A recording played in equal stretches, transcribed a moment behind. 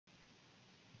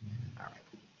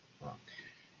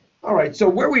All right, so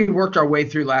where we worked our way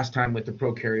through last time with the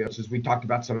prokaryotes is we talked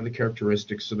about some of the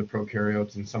characteristics of the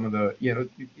prokaryotes and some of the,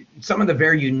 some of the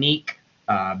very unique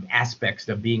aspects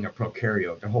of being a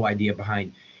prokaryote. The whole idea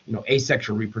behind,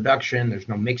 asexual reproduction. There's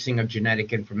no mixing of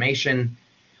genetic information,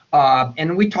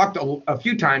 and we talked a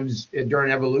few times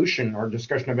during evolution or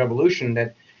discussion of evolution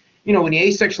that, when you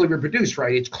asexually reproduce,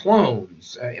 right, it's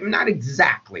clones. Not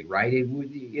exactly, right?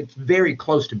 It's very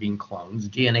close to being clones.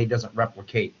 DNA doesn't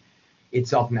replicate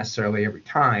itself necessarily every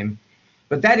time,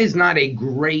 but that is not a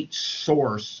great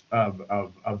source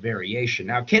of variation.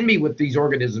 Now, it can be with these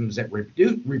organisms that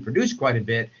reproduce quite a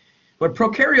bit, but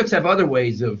prokaryotes have other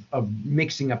ways of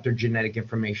mixing up their genetic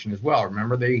information as well.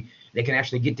 Remember, they can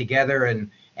actually get together and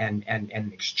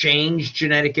exchange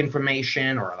genetic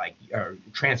information or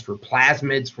transfer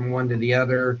plasmids from one to the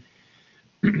other.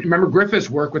 Remember Griffith's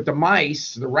work with the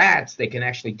mice, the rats, they can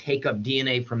actually take up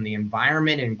DNA from the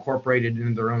environment and incorporate it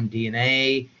into their own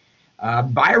DNA.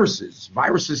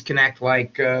 Viruses can act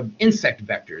like insect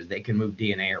vectors. They can move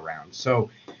DNA around. So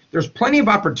there's plenty of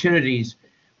opportunities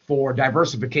for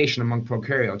diversification among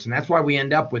prokaryotes, and that's why we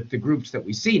end up with the groups that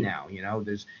we see now.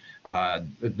 There's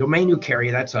the domain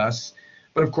eukarya, that's us,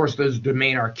 but of course there's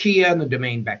domain archaea and the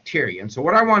domain bacteria. And so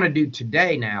what I want to do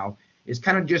today now is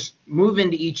kind of just move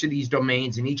into each of these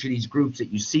domains and each of these groups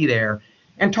that you see there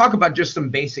and talk about just some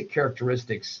basic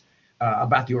characteristics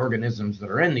about the organisms that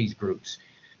are in these groups.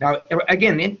 Now,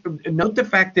 again, note the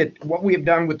fact that what we have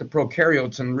done with the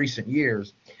prokaryotes in recent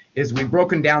years is we've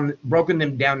broken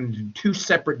them down into two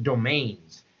separate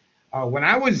domains. When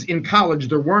I was in college,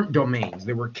 there weren't domains,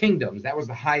 there were kingdoms. That was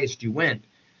the highest you went.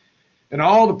 And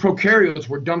all the prokaryotes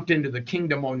were dumped into the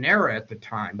kingdom Onera at the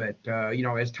time. But,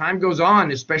 as time goes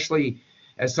on, especially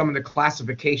as some of the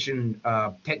classification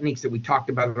techniques that we talked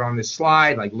about on this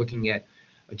slide, like looking at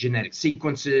genetic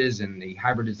sequences and the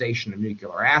hybridization of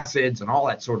nucleic acids and all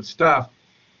that sort of stuff,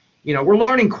 we're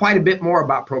learning quite a bit more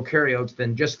about prokaryotes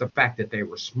than just the fact that they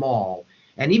were small.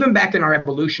 And even back in our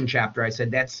evolution chapter, I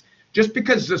said that's just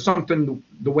because there's something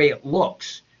the way it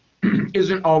looks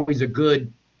isn't always a good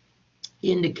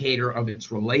indicator of its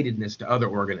relatedness to other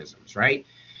organisms, right?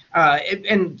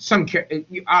 And some,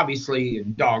 obviously,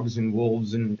 dogs and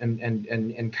wolves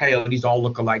and coyotes all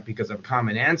look alike because of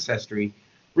common ancestry,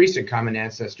 recent common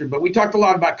ancestry. But we talked a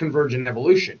lot about convergent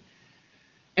evolution.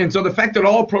 And so the fact that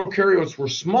all prokaryotes were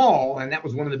small, and that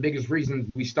was one of the biggest reasons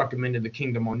we stuck them into the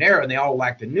kingdom Onera, and they all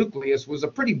lacked a nucleus, was a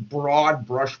pretty broad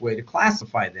brush way to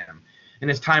classify them. And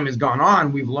as time has gone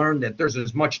on, we've learned that there's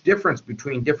as much difference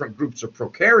between different groups of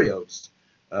prokaryotes,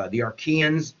 the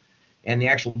archaeans and the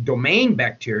actual domain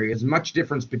bacteria, as much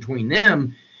difference between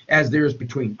them as there is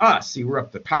between us. See, we're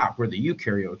up the top, we're the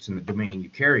eukaryotes in the domain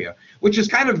eukarya, which is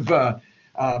kind of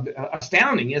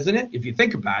astounding, isn't it? If you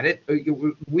think about it,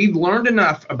 we've learned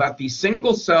enough about these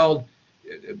single-celled,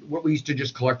 what we used to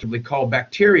just collectively call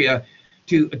bacteria,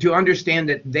 to understand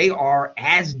that they are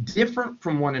as different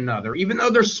from one another, even though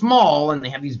they're small and they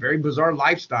have these very bizarre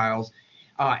lifestyles,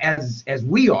 as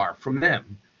we are from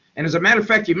them. And as a matter of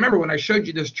fact, you remember when I showed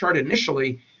you this chart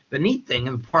initially, the neat thing,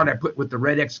 and the part I put with the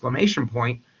red exclamation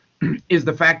point, is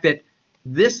the fact that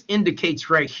this indicates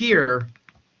right here,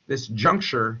 this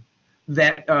juncture,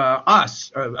 that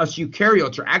us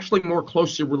eukaryotes are actually more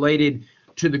closely related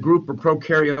to the group of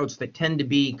prokaryotes that tend to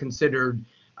be considered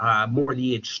more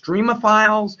the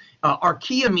extremophiles.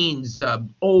 Archaea means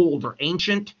old or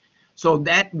ancient. So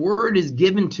that word is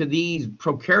given to these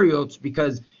prokaryotes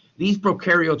because these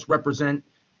prokaryotes represent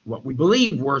what we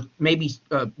believe were maybe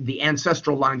the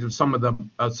ancestral lines of some of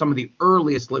the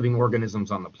earliest living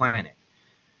organisms on the planet.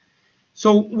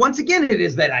 So once again, it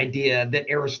is that idea that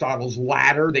Aristotle's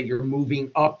ladder, that you're moving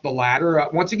up the ladder.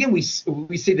 Once again, we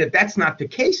see that that's not the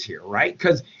case here, right?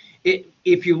 Because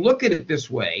if you look at it this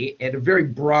way, at a very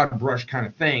broad brush kind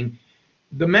of thing,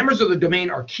 the members of the domain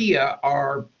Archaea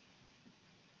are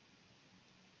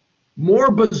more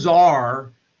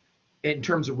bizarre in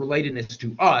terms of relatedness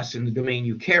to us in the domain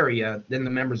Eukarya than the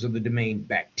members of the domain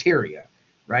Bacteria,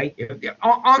 right?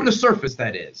 On the surface,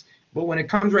 that is. But when it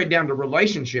comes right down to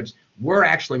relationships, we're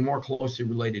actually more closely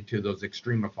related to those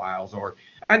extremophiles. Or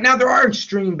now there are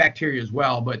extreme bacteria as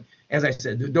well, but as I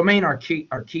said, the domain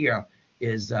Archaea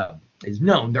is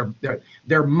known.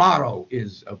 Their motto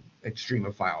is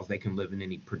extremophiles. They can live in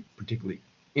any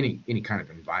any kind of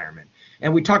environment.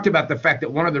 And we talked about the fact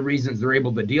that one of the reasons they're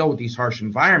able to deal with these harsh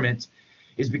environments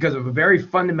is because of a very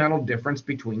fundamental difference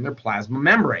between their plasma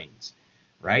membranes,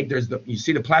 right? You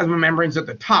see the plasma membranes at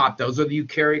the top, those are the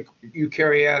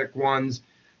eukaryotic ones,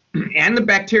 and the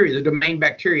bacteria, the domain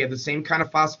bacteria, have the same kind of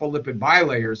phospholipid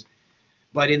bilayers,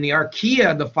 but in the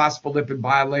archaea, the phospholipid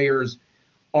bilayers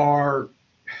are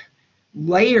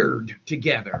layered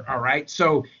together, all right?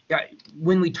 So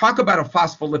when we talk about a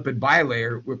phospholipid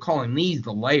bilayer, we're calling these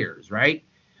the layers, right?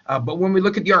 But when we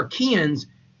look at the archaeans,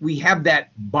 we have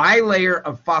that bilayer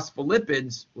of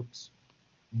phospholipids,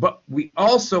 but we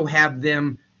also have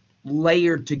them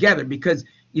layered together, because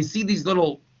you see these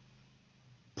little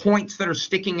points that are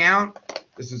sticking out.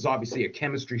 This is obviously a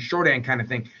chemistry shorthand kind of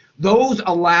thing. Those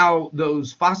allow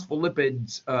those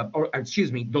phospholipids,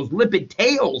 those lipid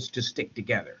tails to stick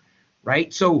together,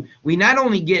 right? So we not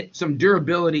only get some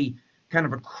durability kind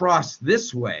of across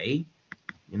this way,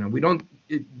 we don't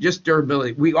just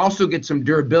durability. We also get some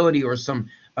durability, or some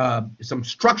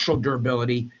structural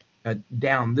durability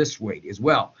down this way as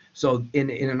well. So in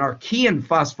an archaean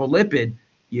phospholipid,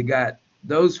 you got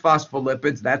those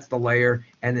phospholipids, that's the layer,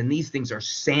 and then these things are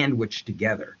sandwiched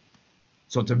together.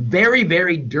 So it's a very,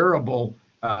 very durable,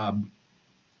 why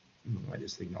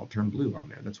this thing all turned blue on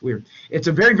there? That's weird. It's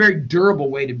a very, very durable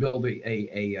way to build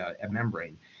a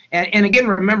membrane. And again,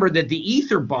 remember that the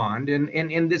ether bond,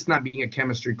 and this not being a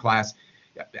chemistry class,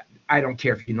 I don't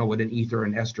care if you know what an ether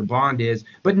and ester bond is,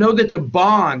 but know that the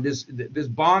bond, this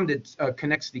bond that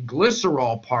connects the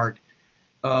glycerol part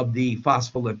of the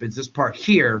phospholipids, this part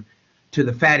here, to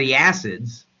the fatty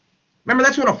acids. Remember,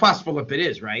 that's what a phospholipid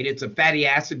is, right? It's a fatty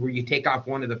acid where you take off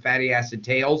one of the fatty acid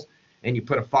tails and you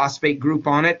put a phosphate group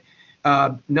on it.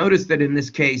 Notice that in this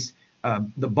case,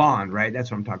 the bond, right? That's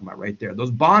what I'm talking about right there.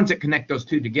 Those bonds that connect those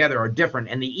two together are different.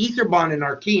 And the ether bond in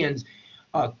archaeans,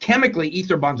 chemically,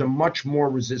 ether bonds are much more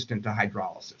resistant to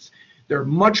hydrolysis. They're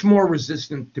much more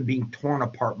resistant to being torn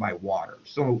apart by water.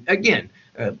 So again,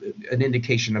 an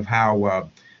indication of how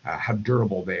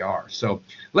durable they are. So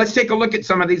let's take a look at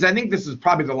some of these. I think this is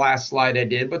probably the last slide I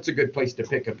did, but it's a good place to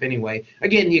pick up anyway.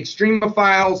 Again, the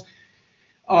extremophiles.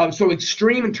 So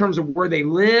extreme in terms of where they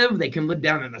live. They can live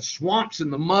down in the swamps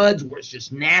and the muds where it's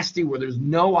just nasty, where there's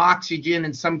no oxygen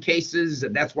in some cases.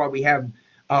 That's why we have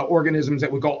organisms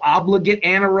that we call obligate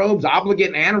anaerobes.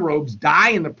 Obligate anaerobes die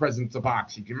in the presence of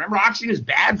oxygen. Remember, oxygen is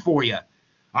bad for you.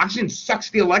 Oxygen sucks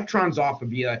the electrons off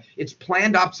of you. It's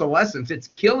planned obsolescence. It's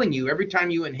killing you. Every time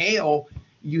you inhale,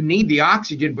 you need the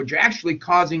oxygen, but you're actually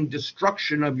causing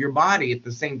destruction of your body at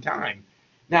the same time.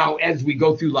 Now, as we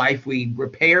go through life, we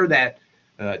repair that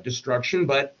destruction,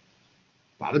 but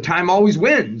Father Time always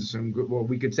wins. And well,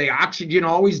 we could say oxygen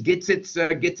always gets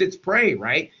its prey,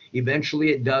 right?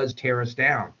 Eventually, it does tear us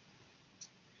down.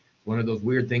 One of those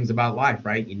weird things about life,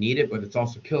 right? You need it, but it's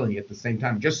also killing you at the same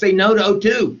time. Just say no to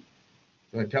O2.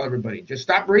 So I tell everybody, just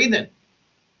stop breathing.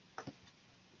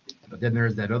 But then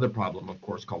there's that other problem, of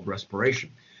course, called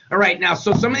respiration. All right, now,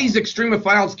 so some of these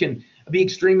extremophiles can be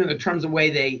extreme in the terms of way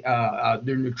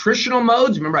their nutritional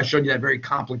modes. Remember, I showed you that very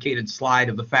complicated slide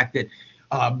of the fact that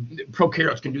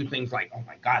prokaryotes can do things like, oh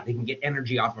my God, they can get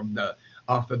energy off of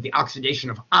the oxidation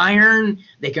of iron.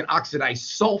 They can oxidize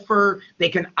sulfur. They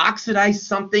can oxidize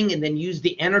something and then use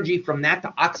the energy from that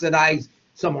to oxidize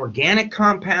some organic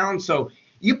compound. So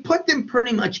you put them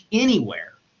pretty much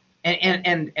anywhere.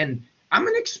 And I'm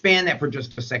going to expand that for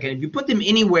just a second. If you put them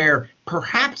anywhere,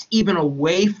 perhaps even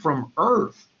away from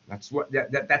Earth,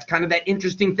 that's kind of that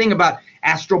interesting thing about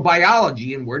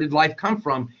astrobiology and where did life come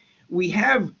from. We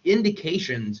have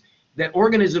indications that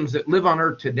organisms that live on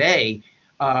Earth today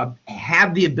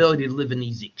have the ability to live in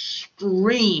these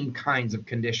extreme kinds of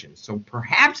conditions. So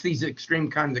perhaps these extreme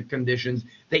kinds of conditions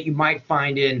that you might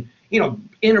find in,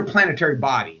 interplanetary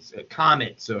bodies,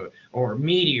 comets or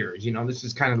meteors. This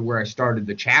is kind of where I started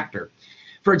the chapter.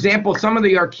 For example, some of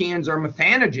the archaeans are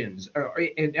methanogens.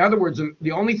 In other words,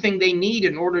 the only thing they need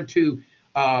in order to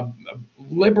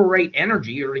liberate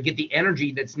energy or to get the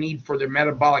energy that's needed for their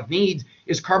metabolic needs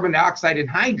is carbon dioxide and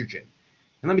hydrogen.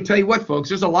 And let me tell you what, folks,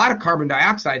 there's a lot of carbon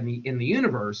dioxide in the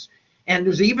universe, and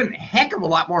there's even a heck of a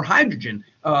lot more hydrogen.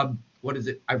 What is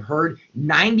it? I've heard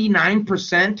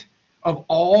 99% of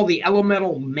all the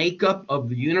elemental makeup of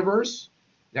the universe.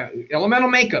 Now, elemental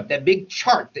makeup, that big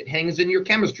chart that hangs in your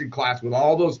chemistry class with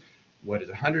all those,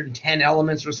 110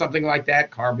 elements or something like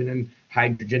that, carbon and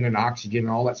hydrogen and oxygen and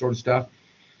all that sort of stuff.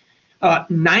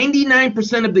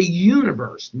 99% of the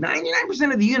universe,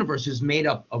 99% of the universe is made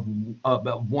up of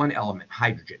one element,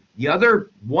 hydrogen. The other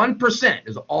 1%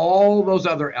 is all those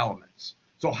other elements.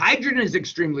 So hydrogen is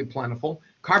extremely plentiful.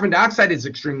 Carbon dioxide is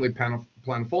extremely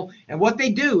plentiful. And what they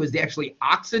do is they actually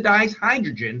oxidize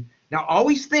hydrogen. Now,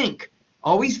 always think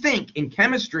in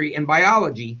chemistry and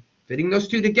biology, fitting those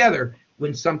two together,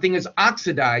 when something is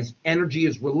oxidized, energy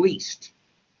is released.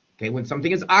 Okay, when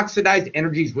something is oxidized,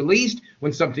 energy is released.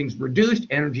 When something's reduced,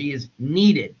 energy is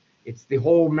needed. It's the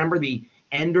whole, remember, the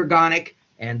endergonic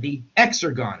and the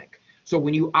exergonic. So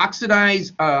when you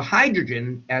oxidize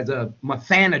hydrogen as a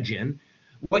methanogen,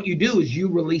 what you do is you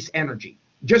release energy,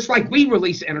 just like we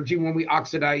release energy when we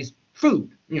oxidize food,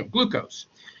 glucose.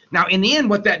 Now, in the end,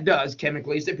 what that does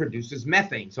chemically is it produces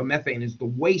methane. So methane is the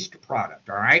waste product,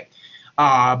 all right?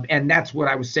 And that's what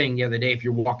I was saying the other day. If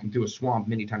you're walking through a swamp,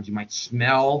 many times you might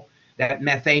smell that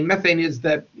methane. Methane is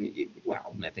that,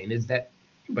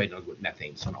 everybody knows what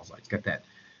methane smells like. It's got that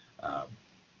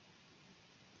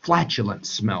flatulent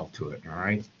smell to it, all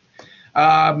right?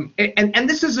 And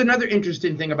this is another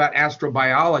interesting thing about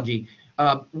astrobiology.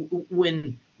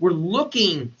 When we're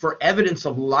looking for evidence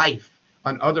of life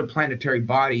on other planetary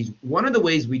bodies, one of the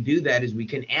ways we do that is we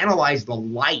can analyze the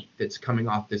light that's coming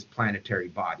off this planetary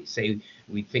body. Say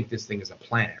we think this thing is a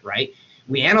planet, right?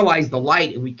 We analyze the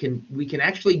light and we can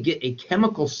actually get a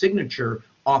chemical signature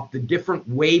off the different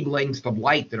wavelengths of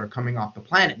light that are coming off the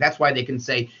planet. That's why they can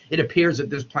say it appears that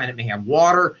this planet may have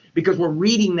water, because we're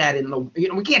reading that in the,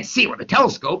 we can't see it with a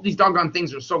telescope. These doggone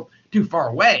things are so too far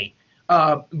away.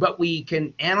 But we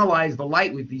can analyze the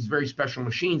light with these very special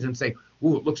machines and say,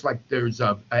 ooh, it looks like there's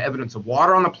evidence of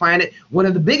water on the planet. One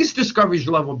of the biggest discoveries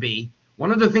you'll ever be,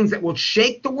 one of the things that will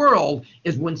shake the world,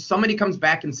 is when somebody comes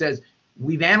back and says,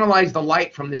 we've analyzed the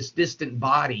light from this distant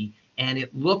body, and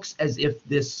it looks as if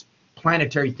this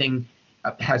planetary thing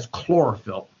has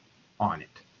chlorophyll on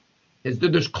it.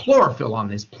 There's chlorophyll on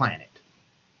this planet.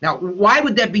 Now, why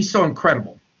would that be so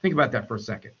incredible? Think about that for a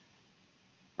second.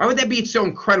 Why would that be so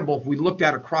incredible if we looked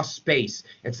out across space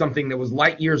at something that was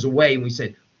light years away and we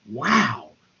said, wow,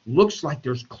 looks like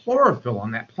there's chlorophyll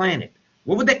on that planet?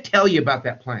 What would that tell you about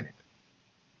that planet?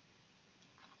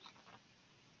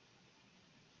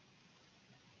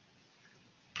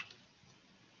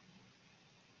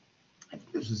 I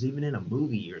think this was even in a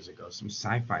movie years ago, some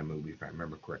sci-fi movie, if I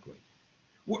remember correctly.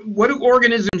 What do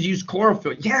organisms use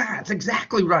chlorophyll? Yeah, that's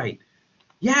exactly right.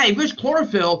 Yeah, if there's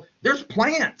chlorophyll, there's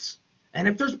plants. And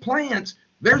if there's plants,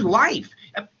 there's life.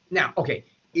 Now, okay,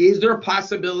 is there a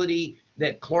possibility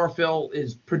that chlorophyll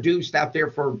is produced out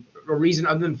there for a reason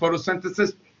other than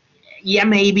photosynthesis? Yeah,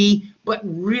 maybe, but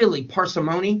really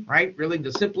parsimony, right? Really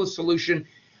the simplest solution.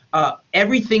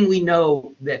 Everything we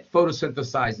know that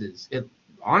photosynthesizes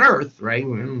on Earth, right?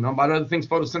 We don't know about other things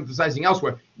photosynthesizing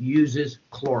elsewhere, uses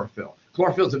chlorophyll.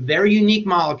 Chlorophyll is a very unique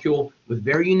molecule with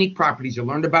very unique properties. You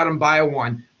learned about in Bio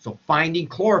 1. So finding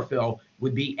chlorophyll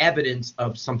would be evidence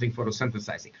of something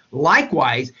photosynthesizing.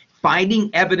 Likewise, finding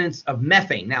evidence of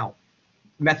methane. Now,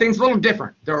 methane's a little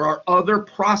different. There are other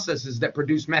processes that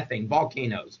produce methane.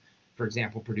 Volcanoes, for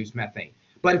example, produce methane.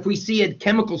 But if we see a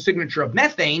chemical signature of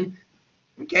methane,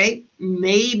 okay,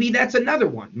 maybe that's another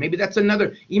one. Maybe that's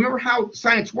another. You remember how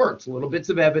science works, little bits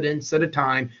of evidence at a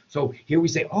time. So here we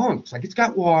say, oh, looks like it's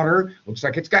got water, looks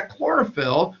like it's got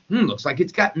chlorophyll, looks like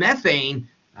it's got methane.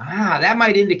 That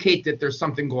might indicate that there's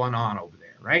something going on over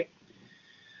there, right?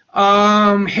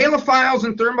 Halophiles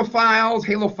and thermophiles.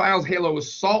 Halophiles, halo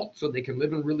is salt, so they can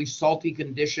live in really salty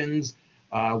conditions.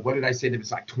 What did I say? That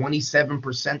it's like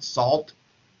 27% salt,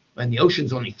 and the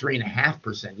ocean's only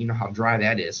 3.5%. You know how dry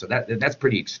that is, so that's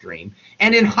pretty extreme.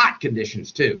 And in hot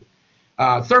conditions too.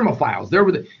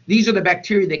 Thermophiles. These are the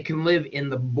bacteria that can live in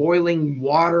the boiling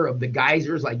water of the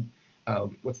geysers, like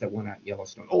what's that one out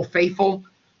Yellowstone? Old Faithful,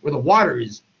 where the water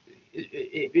is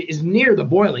near the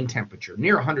boiling temperature,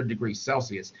 near 100 degrees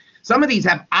Celsius. Some of these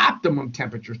have optimum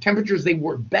temperatures they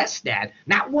work best at,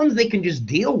 not ones they can just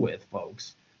deal with,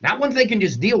 folks. Not ones they can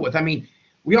just deal with. I mean,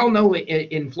 we all know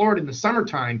in Florida in the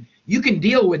summertime, you can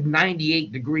deal with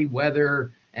 98-degree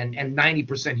weather and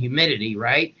 90% humidity,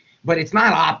 right? But it's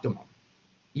not optimum.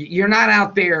 You're not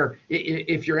out there,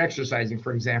 if you're exercising,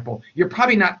 for example, you're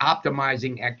probably not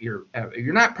optimizing at your,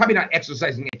 probably not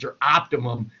exercising at your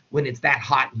optimum when it's that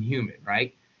hot and humid,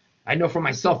 right? I know for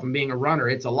myself, from being a runner,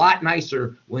 it's a lot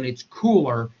nicer when it's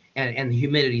cooler and the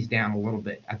humidity's down a little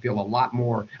bit. I feel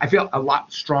a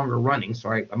lot stronger running, so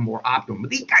I'm more optimum.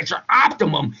 But these guys are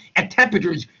optimum at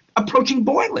temperatures approaching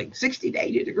boiling, 60 to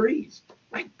 80 degrees.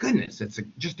 My goodness, it's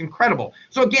just incredible.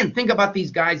 So again, think about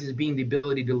these guys as being the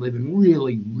ability to live in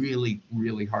really, really,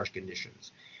 really harsh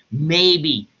conditions.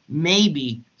 Maybe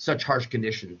such harsh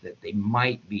conditions that they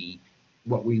might be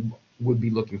what we would be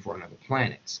looking for on other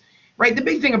planets, right? The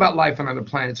big thing about life on other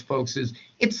planets, folks, is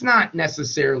it's not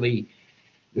necessarily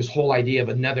this whole idea of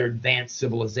another advanced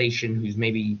civilization who's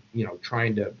maybe,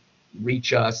 trying to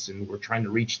reach us and we're trying to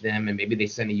reach them, and maybe they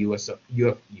send a UFO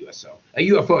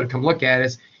to come look at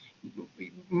us.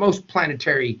 Most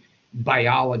planetary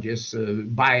biologists,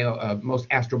 most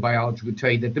astrobiologists would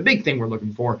tell you that the big thing we're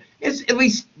looking for is at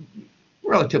least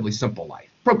relatively simple life,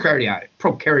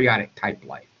 prokaryotic type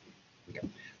life. Okay.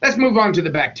 Let's move on to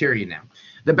the bacteria now.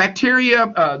 The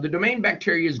bacteria, the domain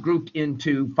bacteria is grouped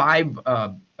into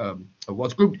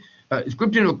it's grouped is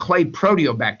grouped into a clade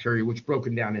proteobacteria, which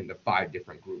broken down into 5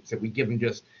 different groups that we give them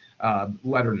just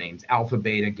letter names: alpha,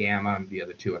 beta, gamma, and the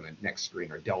other 2 on the next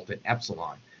screen are delta and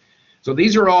epsilon. So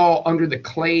these are all under the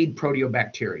clade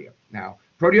proteobacteria. Now,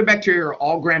 proteobacteria are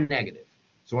all gram-negative.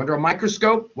 So under a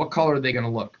microscope, what color are they going to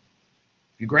look?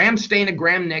 If you gram stain a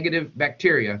gram-negative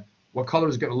bacteria, what color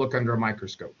is it going to look under a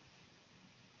microscope?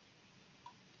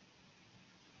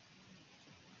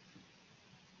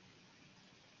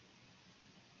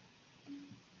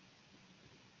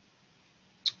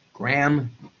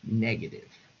 Gram-negative.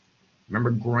 Remember,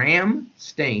 gram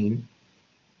stain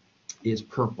is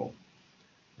purple,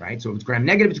 right? So if it's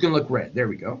gram-negative, it's going to look red. There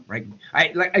we go, right?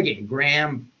 Again,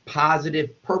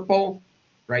 gram-positive purple,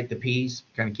 right? The P's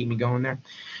kind of keep me going there.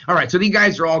 All right, so these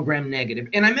guys are all gram-negative.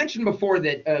 And I mentioned before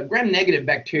that gram-negative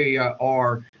bacteria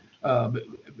are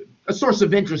a source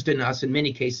of interest in us in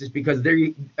many cases because they're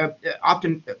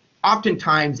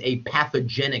oftentimes a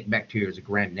pathogenic bacteria is a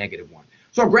gram-negative one.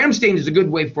 So a gram stain is a good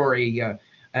way for a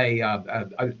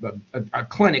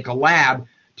clinic, a lab,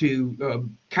 to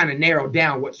kind of narrow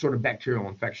down what sort of bacterial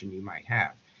infection you might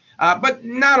have. But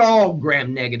not all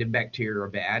gram-negative bacteria are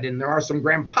bad, and there are some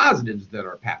gram-positives that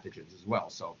are pathogens as well.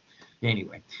 So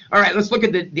anyway, all right, let's look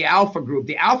at the alpha group.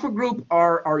 The alpha group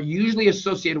are usually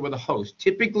associated with a host,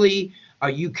 typically a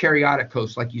eukaryotic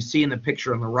host, like you see in the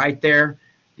picture on the right there,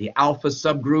 the alpha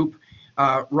subgroup.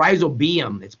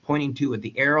 Rhizobium, it's pointing to with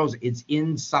the arrows, it's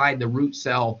inside the root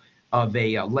cell of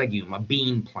a legume, a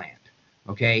bean plant.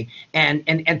 Okay, and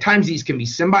at times these can be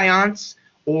symbionts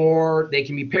or they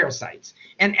can be parasites.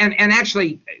 And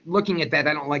actually, looking at that,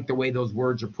 I don't like the way those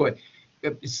words are put.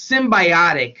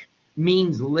 Symbiotic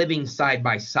means living side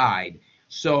by side.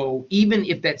 So even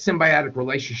if that symbiotic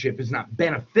relationship is not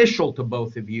beneficial to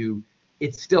both of you,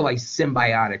 it's still a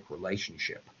symbiotic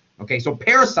relationship. Okay, so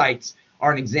parasites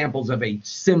are examples of a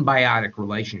symbiotic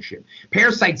relationship.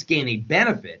 Parasites gain a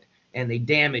benefit and they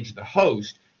damage the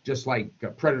host, just like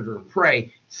predator and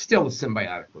prey, still a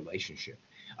symbiotic relationship.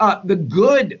 The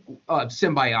good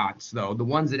symbiotes, though, the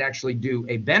ones that actually do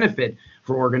a benefit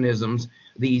for organisms,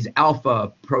 these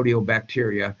alpha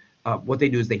proteobacteria, what they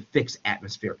do is they fix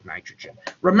atmospheric nitrogen.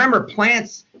 Remember,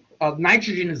 plants,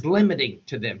 nitrogen is limiting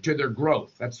to them, to their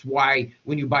growth. That's why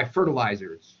when you buy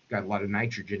fertilizer, it's got a lot of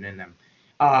nitrogen in them.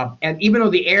 And even though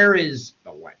the air is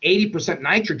 80%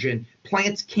 nitrogen,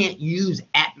 plants can't use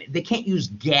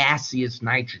gaseous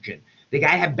nitrogen. They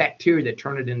got to have bacteria that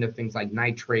turn it into things like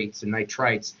nitrates and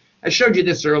nitrites. I showed you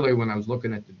this earlier when I was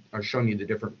looking at showing you the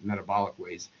different metabolic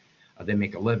ways they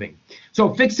make a living.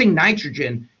 So fixing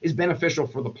nitrogen is beneficial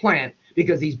for the plant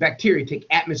because these bacteria take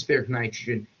atmospheric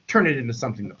nitrogen, turn it into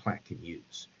something the plant can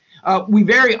use. We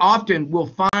very often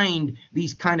will find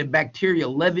these kind of bacteria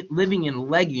living in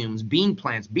legumes, bean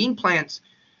plants. Bean plants,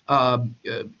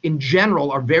 in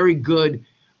general, are very good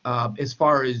as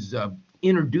far as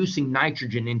introducing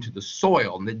nitrogen into the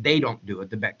soil, and that they don't do it,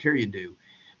 the bacteria do.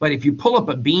 But if you pull up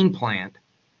a bean plant,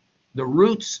 the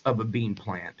roots of a bean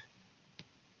plant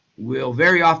will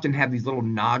very often have these little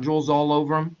nodules all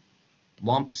over them,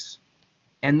 lumps.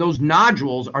 And those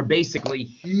nodules are basically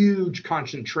huge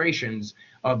concentrations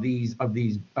of these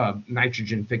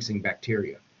nitrogen-fixing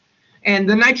bacteria. And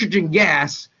the nitrogen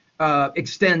gas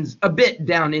extends a bit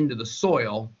down into the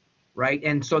soil, right?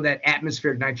 And so that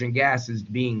atmospheric nitrogen gas is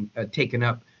being taken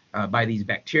up by these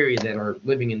bacteria that are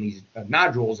living in these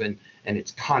nodules, and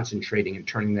it's concentrating and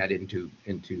turning that into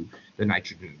the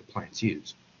nitrogen the plants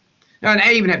use. Now, and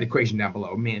I even have the equation down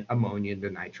below, ammonia, the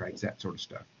nitrites, that sort of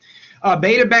stuff.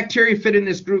 Beta bacteria fit in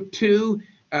this group too,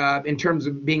 in terms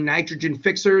of being nitrogen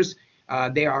fixers.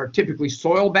 They are typically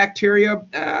soil bacteria.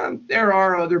 There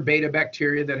are other beta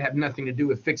bacteria that have nothing to do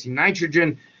with fixing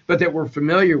nitrogen, but that we're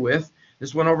familiar with.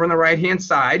 This one over on the right-hand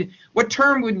side. What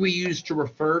term would we use to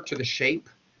refer to the shape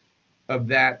of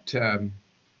that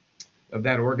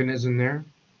organism there?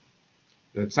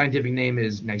 The scientific name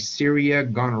is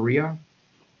Neisseria gonorrhea.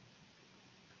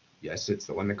 Yes, it's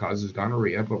the one that causes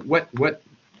gonorrhea, but what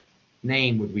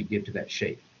name would we give to that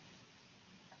shape?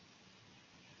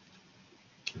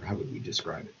 Or how would we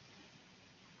describe it?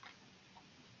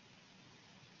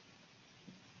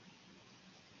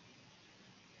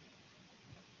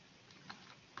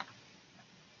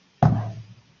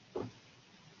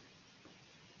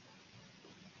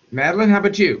 Madeline, how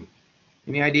about you?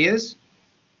 Any ideas?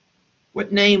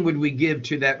 What name would we give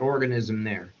to that organism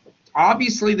there?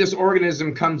 Obviously, this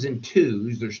organism comes in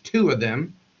twos. There's 2 of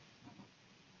them,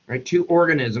 right? 2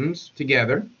 organisms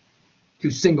together, 2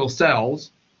 single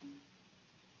cells.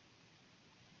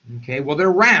 Okay, well,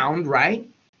 they're round, right?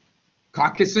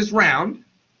 Coccus is round.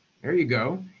 There you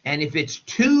go. And if it's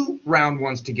 2 round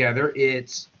ones together,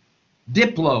 it's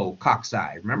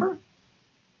diplococci, remember?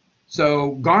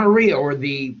 So gonorrhea, or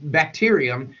the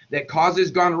bacterium that causes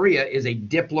gonorrhea, is a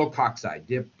diplococci.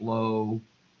 Diplococci.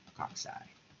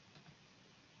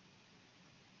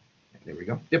 There we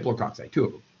go. Diplococci, 2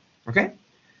 of them. Okay?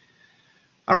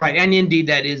 All right, and indeed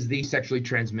that is the sexually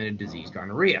transmitted disease,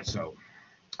 gonorrhea. So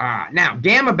now,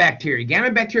 gamma bacteria. Gamma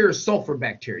bacteria is sulfur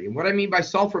bacteria. And what I mean by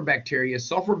sulfur bacteria is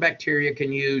sulfur bacteria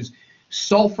can use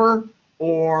sulfur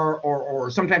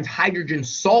or sometimes hydrogen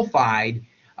sulfide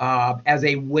as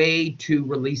a way to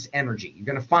release energy. You're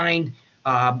going to find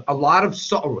a lot of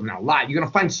you're going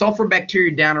to find sulfur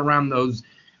bacteria down around those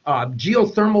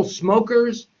geothermal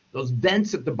smokers, those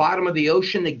vents at the bottom of the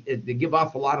ocean. They give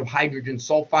off a lot of hydrogen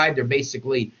sulfide. They're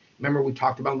basically, remember we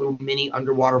talked about little mini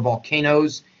underwater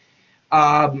volcanoes.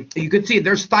 You can see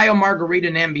there's Thiomargarita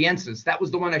nambiensis. That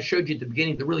was the one I showed you at the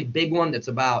beginning, the really big one that's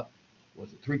about,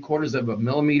 was it 3/4 of a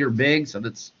millimeter big? So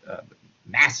that's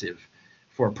massive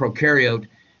for a prokaryote.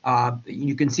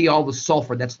 You can see all the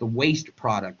sulfur. That's the waste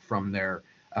product from their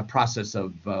process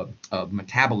of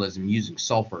metabolism using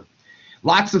sulfur.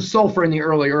 Lots of sulfur in the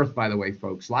early Earth, by the way,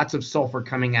 folks. Lots of sulfur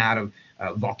coming out of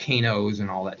volcanoes and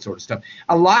all that sort of stuff.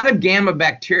 A lot of gamma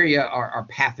bacteria are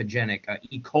pathogenic.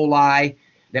 E. coli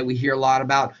that we hear a lot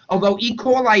about. Although E.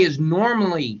 coli is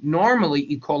normally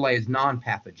E. coli is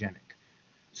non-pathogenic.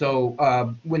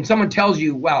 So when someone tells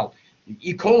you, well,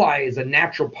 E. coli is a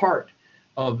natural part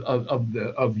of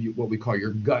what we call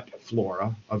your gut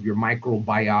flora, of your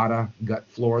microbiota gut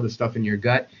flora, the stuff in your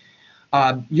gut,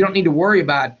 you don't need to worry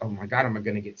about, oh my God, am I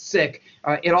going to get sick?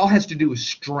 It all has to do with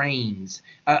strains.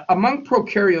 Among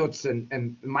prokaryotes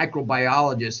and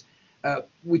microbiologists,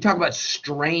 we talk about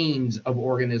strains of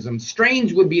organisms.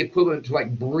 Strains would be equivalent to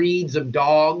like breeds of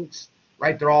dogs,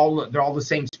 right? They're all the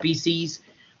same species,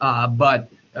 but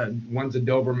one's a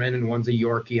Doberman and one's a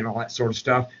Yorkie and all that sort of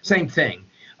stuff. Same thing.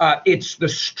 It's the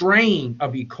strain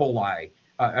of E. coli,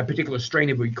 a particular strain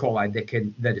of E.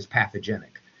 coli that is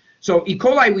pathogenic. So E.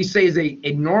 coli, we say, is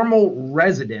a normal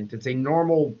resident. It's a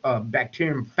normal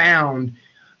bacterium found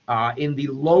in the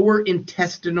lower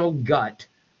intestinal gut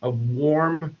of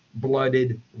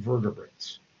warm-blooded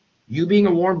vertebrates. You being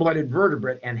a warm-blooded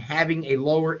vertebrate and having a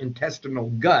lower intestinal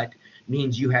gut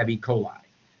means you have E. coli,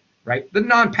 right? The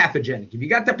non-pathogenic. If you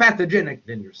got the pathogenic,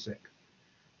 then you're sick.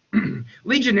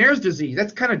 Legionnaire's disease,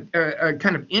 that's kind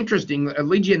of interesting.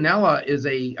 Legionella is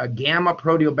a gamma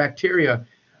proteobacteria.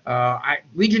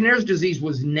 Legionnaire's disease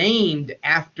was named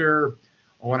after,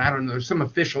 and I don't know, there's some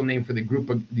official name for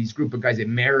these group of guys,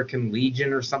 American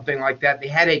Legion or something like that. They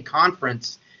had a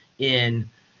conference in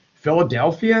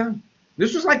Philadelphia.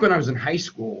 This was like when I was in high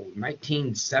school,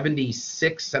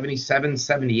 1976, 77,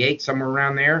 78, somewhere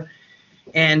around there.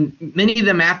 And many of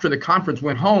them after the conference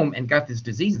went home and got this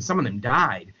disease, and some of them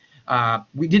died.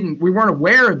 We weren't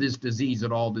aware of this disease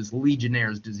at all, this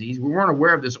Legionnaire's disease. We weren't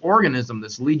aware of this organism,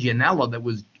 this Legionella, that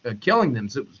was killing them.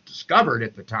 So it was discovered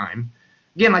at the time.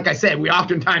 Again, like I said, we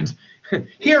oftentimes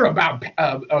hear about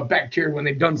bacteria when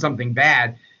they've done something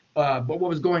bad. But what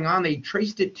was going on, they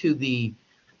traced it to the,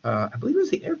 I believe it was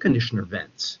the air conditioner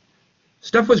vents.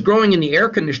 Stuff was growing in the air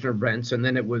conditioner vents, and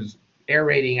then it was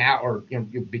aerating out, or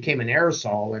it became an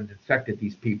aerosol and infected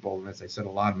these people. And as I said, a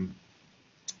lot of them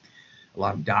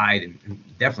died and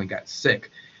definitely got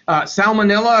sick.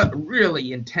 Salmonella,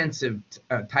 really intensive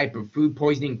type of food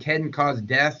poisoning, can cause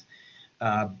death.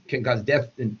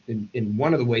 In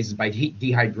one of the ways is by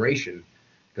dehydration,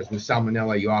 because with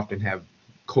salmonella you often have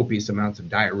copious amounts of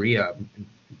diarrhea.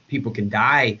 People can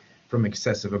die from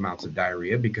excessive amounts of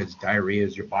diarrhea because diarrhea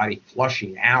is your body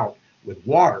flushing out with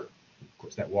water. Of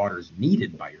course, that water is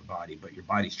needed by your body, but your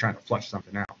body's trying to flush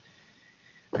something out.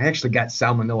 I actually got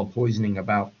salmonella poisoning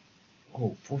about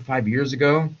 4 or 5 years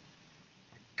ago.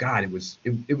 God, it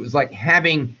was like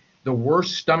having the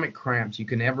worst stomach cramps you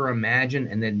can ever imagine,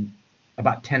 and then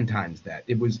about 10 times that.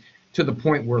 It was to the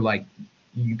point where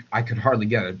I could hardly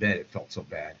get out of bed. It felt so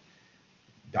bad.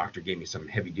 Doctor gave me some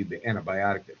heavy-duty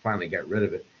antibiotic that finally got rid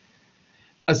of it.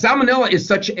 Salmonella is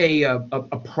such a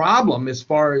problem as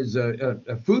far as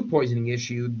a food poisoning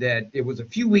issue that it was a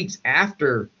few weeks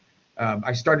after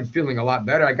I started feeling a lot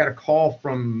better. I got a call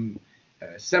from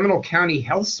Seminole County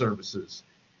Health Services.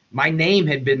 My name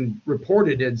had been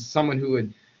reported as someone who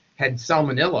had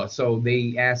salmonella, so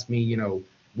they asked me,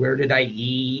 where did I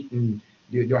eat, and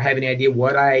do I have any idea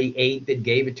what I ate that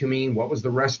gave it to me, and what was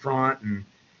the restaurant? And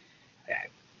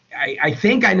I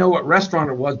think I know what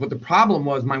restaurant it was, but the problem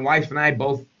was my wife and I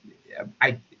both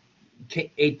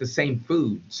ate the same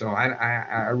food, so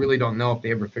I really don't know if they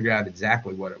ever figured out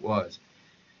exactly what it was.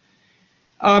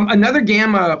 Another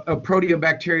gamma of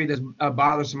proteobacteria that's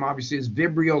bothersome, obviously, is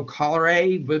Vibrio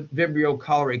cholerae. But Vibrio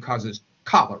cholerae causes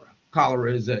cholera.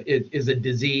 Cholera is a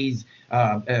disease,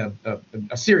 a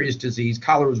serious disease.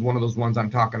 Cholera is one of those ones I'm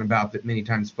talking about that many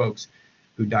times folks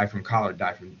who die from cholera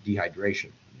die from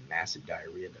dehydration, massive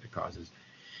diarrhea that it causes.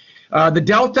 The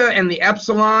delta and the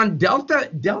epsilon. Delta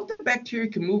bacteria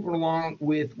can move along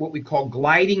with what we call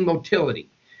gliding motility.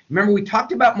 Remember, we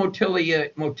talked about motility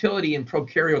in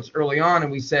prokaryotes early on,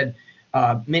 and we said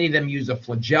many of them use a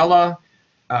flagella,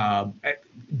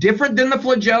 different than the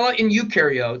flagella in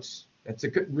eukaryotes. That's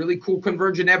a really cool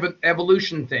convergent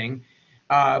evolution thing.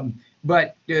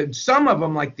 But some of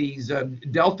them, like these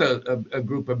delta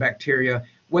group of bacteria,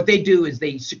 what they do is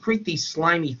they secrete these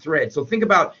slimy threads. So think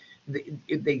about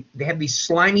they have these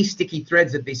slimy, sticky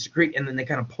threads that they secrete, and then they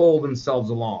kind of pull themselves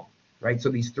along, right? So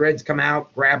these threads come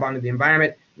out, grab onto the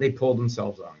environment, they pull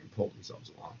themselves on and pull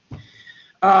themselves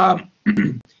along.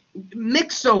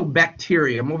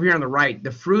 Myxobacterium, I'm over here on the right,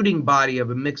 the fruiting body of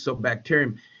a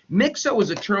myxobacterium. Myxo is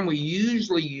a term we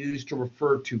usually use to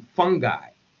refer to fungi,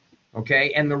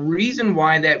 okay? And the reason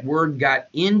why that word got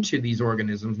into these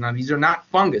organisms, now these are not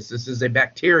fungus, this is a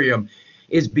bacterium,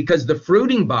 is because the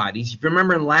fruiting bodies, if you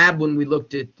remember in lab when we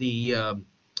looked at the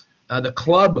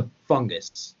club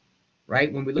fungus,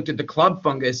 right? When we looked at the club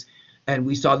fungus and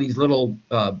we saw these little,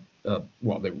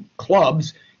 well, they're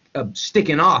clubs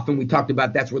sticking off, and we talked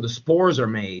about that's where the spores are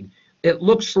made. It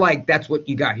looks like that's what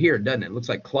you got here, doesn't it? It looks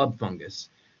like club fungus.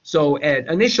 So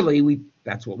initially,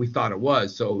 that's what we thought it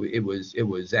was. So it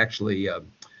was actually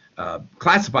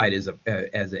classified as a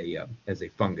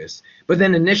fungus. But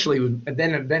then eventually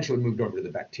moved over to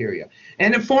the bacteria,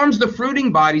 and it forms the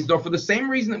fruiting bodies, though, for the same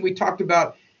reason that we talked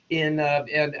about in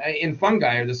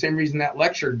fungi, or the same reason that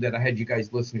lecture that I had you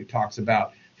guys listen to talks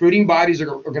about. Fruiting bodies are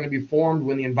going to be formed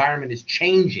when the environment is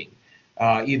changing,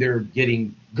 either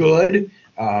getting good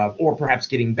or perhaps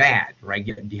getting bad, right?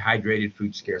 Getting dehydrated,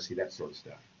 food scarcity, that sort of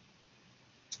stuff.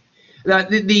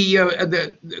 The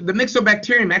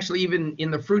myxobacterium actually, even in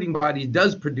the fruiting body,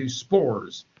 does produce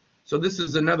spores. So this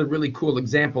is another really cool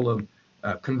example of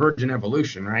convergent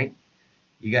evolution, right?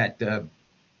 You got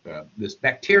this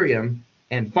bacterium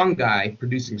and fungi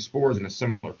producing spores in a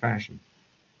similar fashion.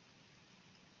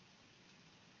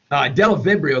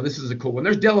 Delavibrio, this is a cool one.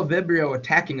 There's Delavibrio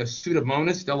attacking a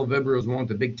Pseudomonas. Delavibrio is one with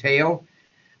the big tail.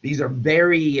 These are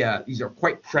these are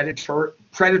quite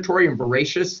predatory and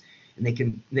voracious, and they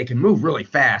can move really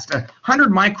fast,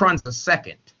 100 microns a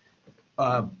second,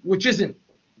 which isn't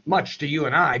much to you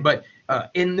and I, but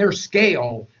in their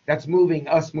scale, that's moving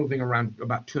around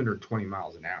about 220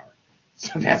 miles an hour.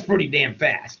 So that's pretty damn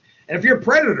fast. And if you're a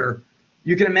predator,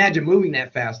 you can imagine moving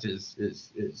that fast is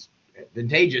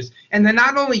advantageous. And then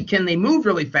not only can they move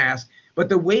really fast, but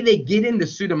the way they get into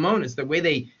Pseudomonas, the way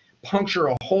they puncture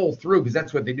a hole through, because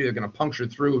that's what they do, they're going to puncture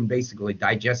through and basically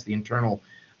digest the internal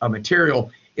material,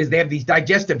 is they have these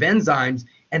digestive enzymes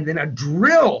and then a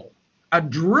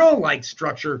drill-like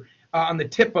structure on the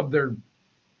tip of their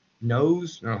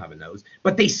nose. I don't have a nose,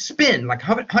 but they spin like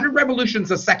 100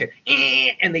 revolutions a second,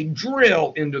 and they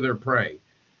drill into their prey.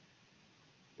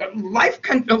 Life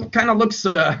kind of looks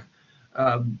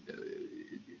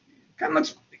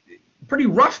pretty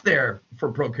rough there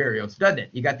for prokaryotes, doesn't it?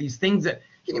 You got these things that,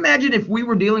 can you imagine if we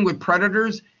were dealing with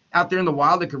predators out there in the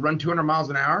wild that could run 200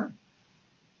 miles an hour?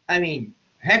 I mean,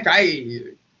 heck,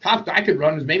 I could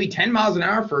run maybe 10 miles an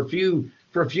hour for a few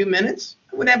minutes.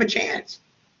 I wouldn't have a chance.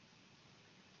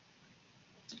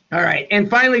 All right, and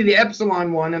finally the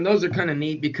epsilon one, and those are kind of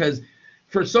neat because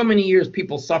for so many years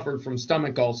people suffered from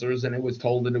stomach ulcers, and it was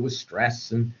told that it was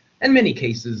stress, and in many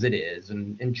cases it is,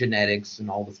 and genetics and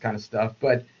all this kind of stuff.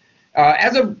 But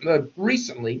as of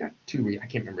recently, I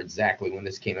can't remember exactly when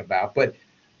this came about, but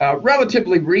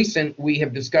relatively recent, we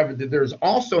have discovered that there's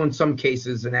also in some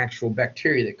cases an actual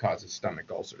bacteria that causes stomach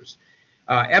ulcers.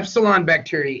 Epsilon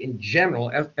bacteria in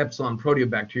general, epsilon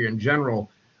proteobacteria in general,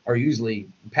 are usually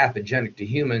pathogenic to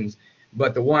humans,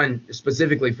 but the one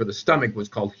specifically for the stomach was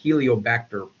called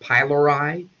Heliobacter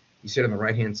pylori. You see it on the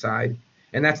right-hand side,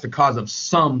 and that's the cause of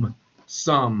some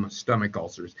stomach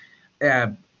ulcers.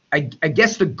 I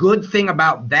guess the good thing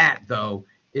about that, though,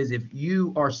 is if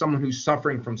you are someone who's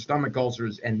suffering from stomach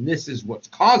ulcers and this is what's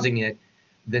causing it,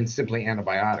 then simply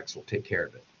antibiotics will take care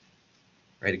of it.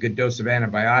 Right? A good dose of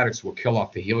antibiotics will kill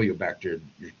off the Heliobacter.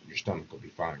 Your stomach will be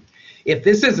fine. If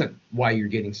this isn't why you're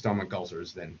getting stomach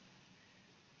ulcers, then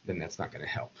that's not going to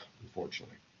help,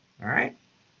 unfortunately. All right.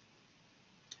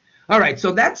 All right.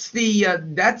 So that's the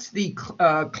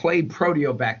clade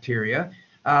proteobacteria.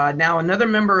 Now, another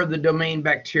member of the domain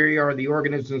bacteria are the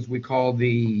organisms we call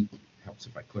the, helps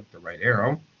if I click the right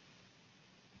arrow.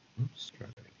 Let's try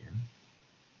that again.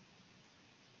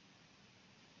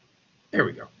 There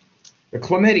we go. The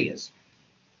chlamydias.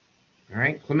 All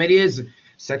right, chlamydia is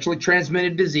sexually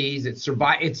transmitted disease. It's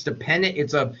dependent.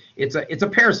 It's a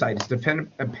parasite. It's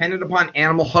dependent upon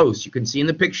animal hosts. You can see in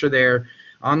the picture there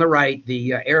on the right,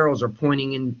 the arrows are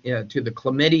pointing in to the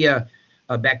chlamydia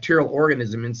bacterial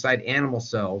organism inside animal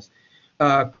cells.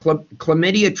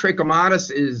 Chlamydia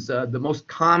trachomatis is the most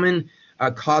common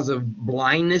cause of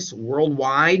blindness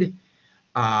worldwide.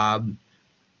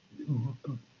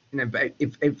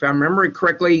 If I'm remembering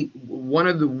correctly, one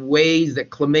of the ways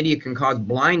that chlamydia can cause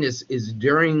blindness is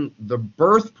during the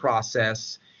birth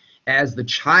process. As the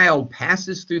child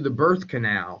passes through the birth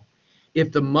canal,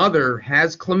 if the mother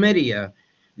has chlamydia,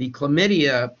 the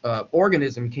chlamydia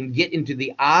organism can get into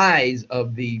the eyes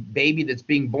of the baby that's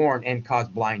being born and cause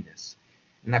blindness.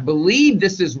 And I believe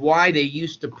this is why they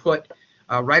used to put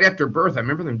right after birth. I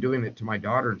remember them doing it to my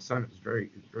daughter and son. It was very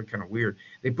kind of weird.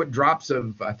 They put drops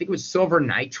of, I think it was silver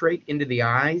nitrate into the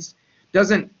eyes.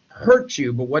 Doesn't hurt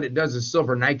you, but what it does is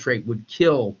silver nitrate would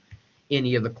kill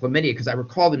any of the chlamydia. Because I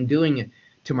recall them doing it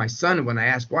to my son, and when I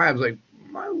asked why, I was like,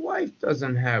 my wife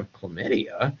doesn't have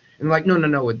chlamydia. And like,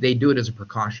 no, they do it as a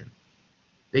precaution.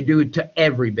 They do it to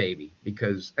every baby,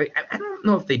 because I don't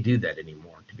know if they do that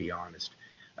anymore, to be honest.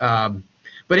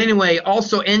 But anyway,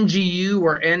 also NGU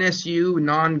or NSU,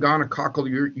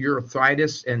 non-gonococcal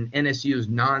urethritis, and NSU is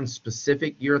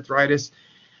non-specific urethritis.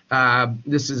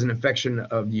 This is an infection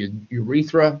of the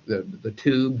urethra, the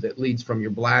tube that leads from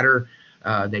your bladder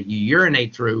that you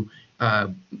urinate through.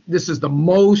 This is the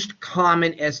most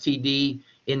common STD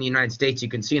in the United States. You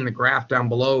can see in the graph down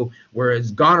below,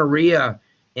 whereas gonorrhea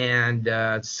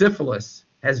and syphilis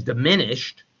has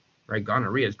diminished, right?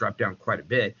 Gonorrhea has dropped down quite a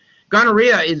bit.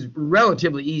 Gonorrhea is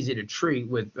relatively easy to treat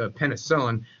with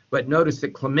penicillin, but notice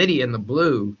that chlamydia in the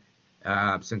blue,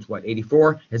 since what,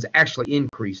 84, has actually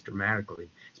increased dramatically.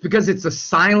 It's because it's a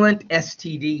silent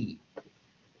STD.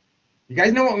 You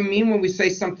guys know what we mean when we say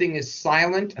something is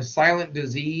silent, a silent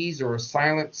disease or a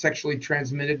silent sexually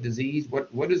transmitted disease?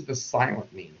 What does the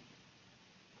silent mean?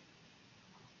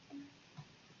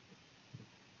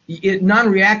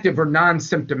 Non-reactive or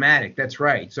non-symptomatic, that's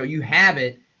right. So you have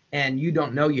it and you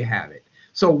don't know you have it.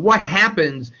 So what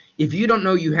happens if you don't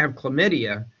know you have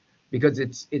chlamydia because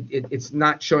it's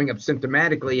not showing up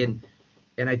symptomatically?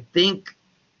 And I think,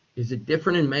 is it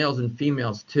different in males and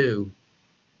females too?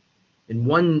 In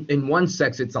one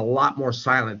sex, it's a lot more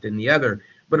silent than the other.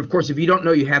 But of course, if you don't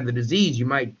know you have the disease, you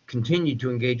might continue to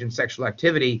engage in sexual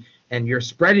activity, and you're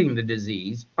spreading the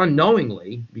disease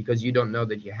unknowingly because you don't know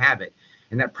that you have it.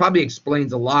 And that probably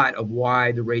explains a lot of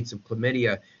why the rates of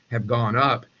chlamydia have gone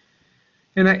up.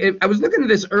 And I was looking at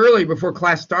this early before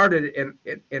class started,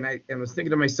 and I was thinking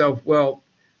to myself, well,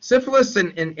 syphilis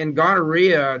and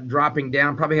gonorrhea dropping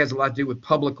down probably has a lot to do with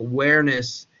public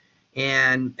awareness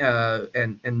and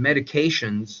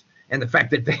medications, and the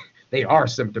fact that they are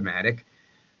symptomatic.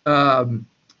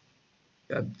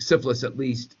 Syphilis, at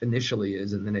least initially,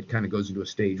 is, and then it kind of goes into a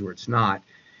stage where it's not.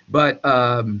 But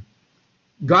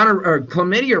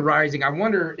chlamydia rising, I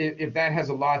wonder if that has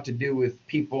a lot to do with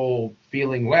people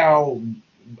feeling, well,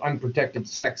 unprotected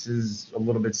sex is a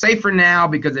little bit safer now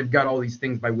because they've got all these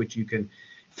things by which you can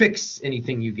fix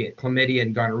anything you get. Chlamydia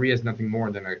and gonorrhea is nothing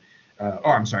more than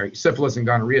syphilis and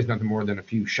gonorrhea is nothing more than a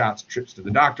few shots, trips to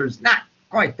the doctors. Not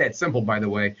quite that simple, by the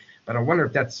way, but I wonder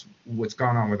if that's what's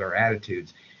gone on with our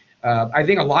attitudes. I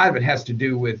think a lot of it has to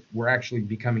do with we're actually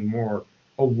becoming more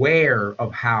aware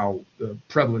of how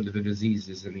prevalent the disease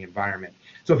is in the environment.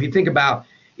 So if you think about,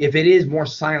 if it is more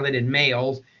silent in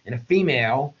males and a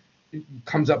female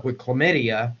comes up with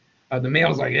chlamydia, the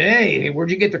male's like, hey,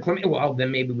 where'd you get the chlamydia? Well,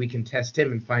 then maybe we can test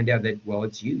him and find out that, well,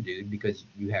 it's you, dude, because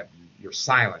you're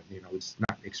silent, it's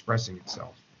not expressing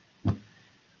itself.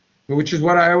 Which is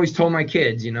what I always told my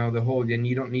kids, and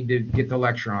you don't need to get the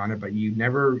lecture on it, but you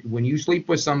never, when you sleep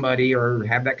with somebody or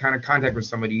have that kind of contact with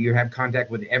somebody, you have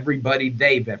contact with everybody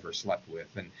they've ever slept with.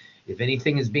 And if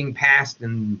anything is being passed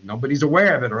and nobody's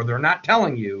aware of it or they're not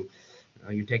telling you,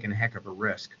 you're taking a heck of a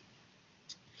risk.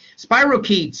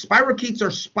 Spirochetes. Spirochetes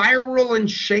are spiral in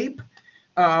shape.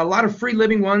 A lot of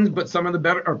free-living ones, but some of the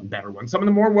better ones. Some of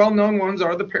the more well-known ones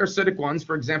are the parasitic ones.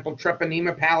 For example,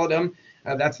 Treponema pallidum.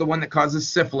 That's the one that causes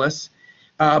syphilis.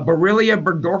 Borrelia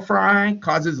burgdorferi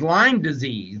causes Lyme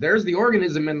disease. There's the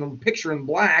organism in the picture in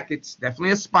black. It's definitely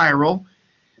a spiral.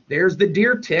 There's the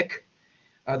deer tick.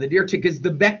 The deer tick is the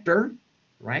vector,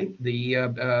 right?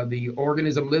 The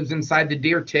organism lives inside the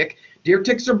deer tick. Deer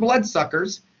ticks are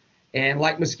bloodsuckers. And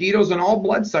like mosquitoes and all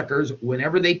bloodsuckers,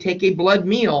 whenever they take a blood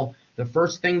meal, the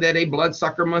first thing that a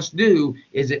bloodsucker must do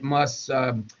is it must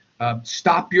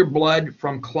stop your blood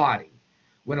from clotting.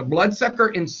 When a bloodsucker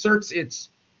inserts its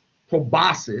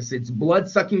proboscis, its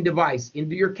blood-sucking device,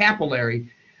 into your capillary,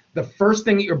 the first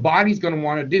thing that your body's going to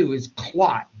want to do is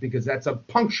clot, because that's a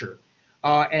puncture.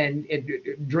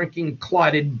 Drinking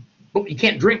clotted, you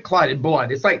can't drink clotted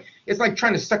blood. It's like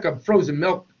trying to suck a frozen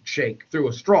milkshake through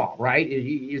a straw, right?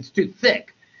 It's too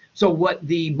thick. So what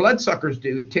the bloodsuckers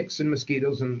do, ticks and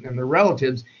mosquitoes and their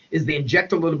relatives, is they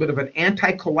inject a little bit of an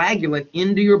anticoagulant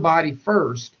into your body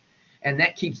first, and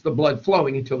that keeps the blood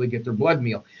flowing until they get their blood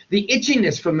meal. The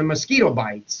itchiness from the mosquito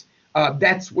bites,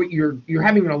 that's what you're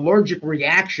having an allergic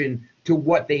reaction to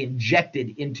what they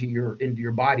injected into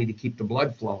your body to keep the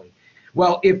blood flowing.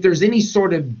 Well, if there's any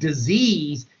sort of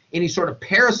disease, any sort of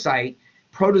parasite,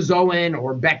 protozoan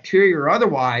or bacteria or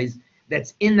otherwise,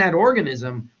 that's in that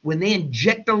organism, when they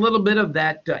inject a little bit of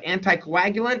that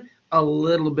anticoagulant, a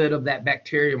little bit of that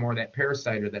bacterium or that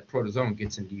parasite or that protozoan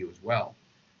gets into you as well.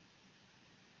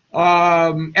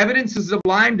 Evidences of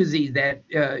Lyme disease that,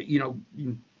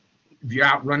 if you're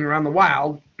out running around the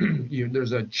wild,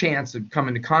 there's a chance of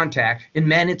coming to contact. In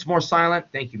men, it's more silent.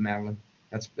 Thank you, Madeline.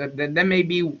 That may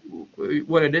be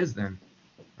what it is then,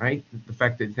 right? The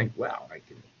fact that you think, well,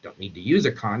 don't need to use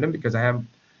a condom because I have,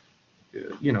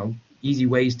 easy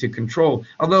ways to control.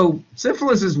 Although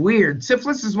syphilis is weird.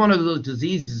 Syphilis is one of those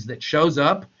diseases that shows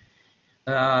up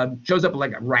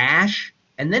like a rash,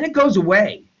 and then it goes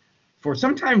away for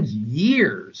sometimes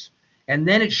years, and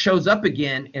then it shows up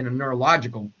again in a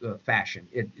neurological fashion.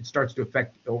 It starts to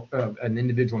affect an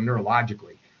individual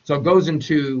neurologically. So it goes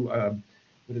into,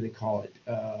 what do they call it?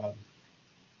 I'm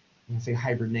going to say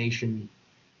hibernation.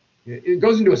 It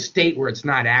goes into a state where it's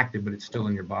not active, but it's still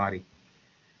in your body.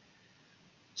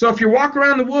 So if you walk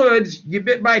around the woods, you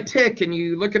bit by a tick, and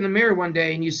you look in the mirror one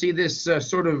day and you see this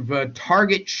sort of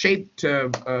target-shaped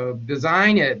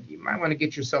design, you might want to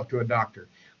get yourself to a doctor.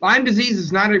 Lyme disease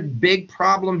is not a big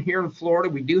problem here in Florida.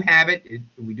 We do have it.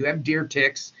 We do have deer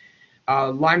ticks.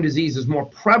 Lyme disease is more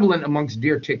prevalent amongst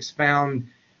deer ticks found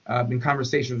in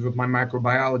conversations with my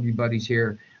microbiology buddies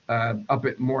here up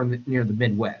at near the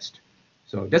Midwest.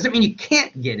 So it doesn't mean you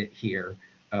can't get it here,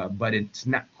 but it's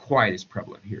not quite as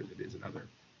prevalent here as it is in other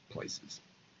places.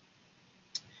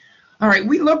 All right,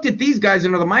 we looked at these guys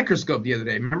under the microscope the other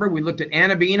day. Remember, we looked at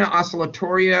Anabaena,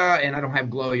 Oscillatoria, and I don't have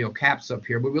Gliocaps up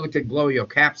here, but we looked at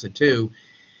Gliocaps too.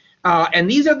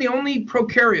 And these are the only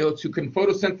prokaryotes who can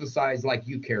photosynthesize like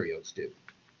eukaryotes do.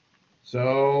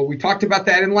 So we talked about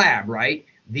that in lab, right?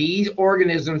 These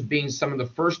organisms, being some of the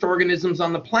first organisms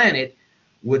on the planet,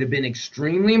 would have been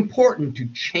extremely important to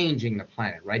changing the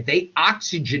planet, right? They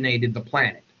oxygenated the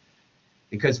planet.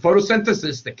 Because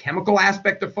photosynthesis, the chemical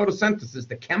aspect of photosynthesis,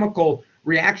 the chemical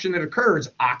reaction that occurs,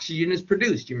 oxygen is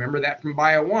produced. You remember that from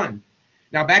Bio 1.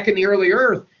 Now, back in the early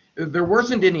Earth, there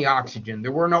wasn't any oxygen.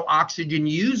 There were no oxygen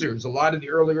users. A lot of the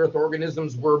early Earth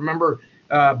organisms were, remember,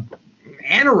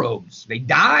 anaerobes. They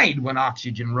died when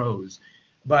oxygen rose.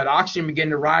 But oxygen began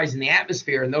to rise in the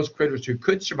atmosphere, and those critters who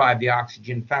could survive the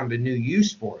oxygen found a new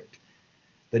use for it.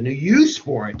 The new use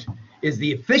for it is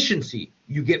the efficiency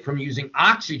you get from using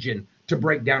oxygen to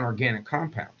break down organic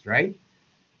compounds, right?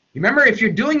 You remember, if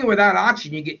you're doing it without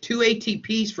oxygen, you get 2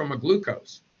 ATPs from a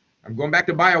glucose. I'm going back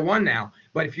to Bio 1 now,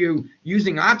 but if you're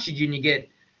using oxygen, you get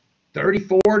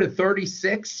 34 to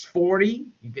 36, 40,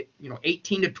 you get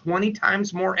 18 to 20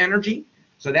 times more energy.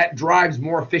 So that drives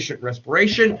more efficient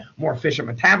respiration, more efficient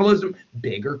metabolism,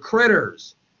 bigger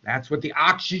critters. That's what the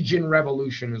oxygen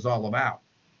revolution is all about.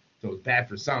 So it's bad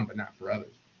for some, but not for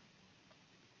others.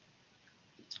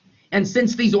 And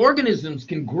since these organisms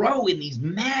can grow in these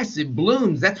massive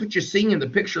blooms, that's what you're seeing in the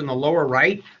picture in the lower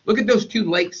right. Look at those two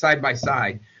lakes side by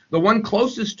side. The one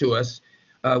closest to us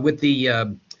with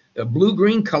the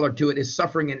blue-green color to it is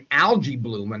suffering an algae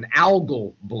bloom, an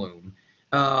algal bloom.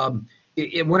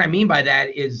 What I mean by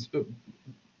that is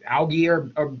algae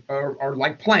are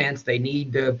like plants. They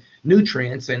need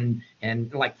nutrients and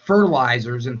like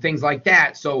fertilizers and things like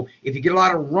that. So if you get a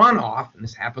lot of runoff, and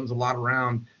this happens a lot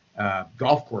around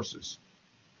golf courses.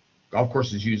 Golf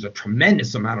courses use a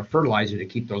tremendous amount of fertilizer to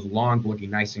keep those lawns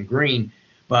looking nice and green,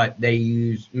 but they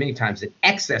use many times an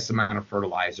excess amount of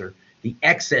fertilizer. The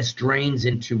excess drains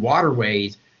into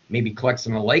waterways, maybe collects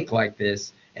in a lake like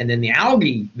this, and then the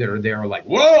algae that are there are like,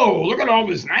 whoa, look at all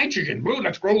this nitrogen. Whoa,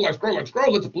 let's grow, let's grow, let's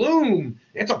grow, let's bloom.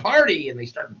 It's a party. And they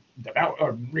start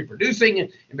reproducing,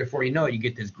 and before you know it, you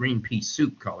get this green pea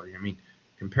soup color. I mean,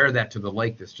 compare that to the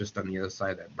lake that's just on the other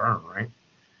side of that berm, right?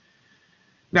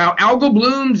 Now, algal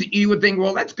blooms, you would think,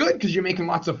 well, that's good because you're making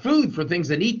lots of food for things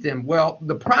that eat them. Well,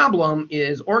 the problem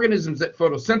is organisms that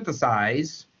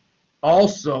photosynthesize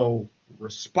also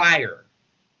respire,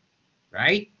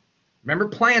 right? Remember,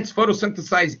 plants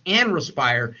photosynthesize and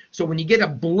respire. So when you get a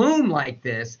bloom like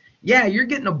this, yeah, you're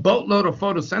getting a boatload of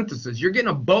photosynthesis. You're getting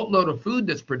a boatload of food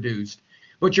that's produced,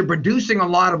 but you're producing a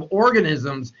lot of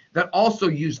organisms that also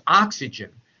use oxygen.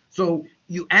 So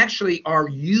you actually are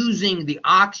using the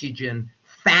oxygen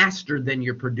faster than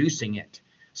you're producing it.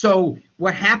 So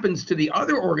what happens to the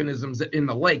other organisms in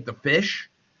the lake, the fish,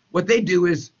 what they do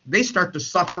is they start to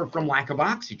suffer from lack of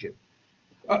oxygen.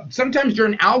 Sometimes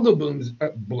during algal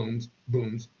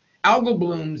blooms,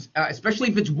 especially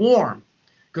if it's warm,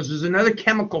 because there's another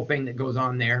chemical thing that goes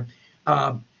on there.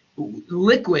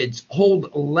 Liquids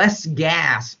hold less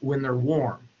gas when they're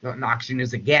warm. And oxygen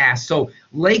is a gas. So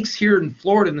lakes here in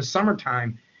Florida in the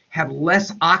summertime have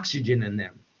less oxygen in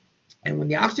them. And when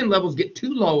the oxygen levels get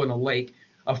too low in a lake,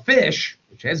 a fish,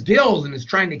 which has gills and is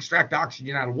trying to extract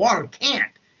oxygen out of water,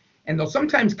 can't. And they'll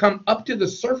sometimes come up to the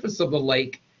surface of the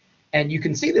lake, and you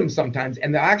can see them sometimes,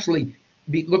 and they'll actually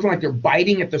be looking like they're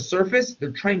biting at the surface.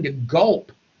 They're trying to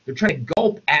gulp. They're trying to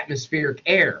gulp atmospheric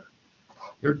air.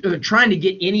 They're trying to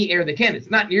get any air they can.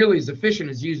 It's not nearly as efficient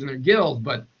as using their gills,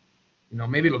 but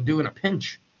maybe it'll do in a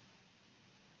pinch.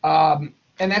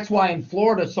 And that's why in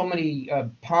Florida, so many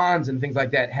ponds and things like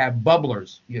that have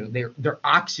bubblers. They're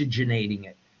oxygenating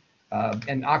it.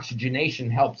 And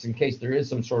oxygenation helps in case there is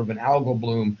some sort of an algal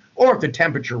bloom, or if the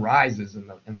temperature rises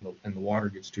and the water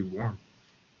gets too warm.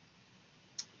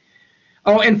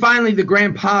 Oh, and finally, the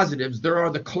gram-positives. There are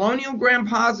the colonial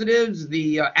gram-positives.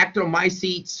 The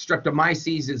actinomycetes,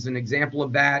 streptomyces is an example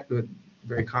of that,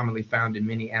 very commonly found in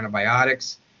many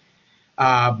antibiotics.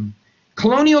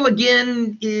 Colonial,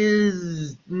 again,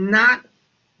 is not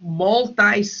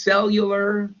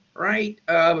multicellular, right?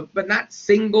 But not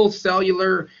single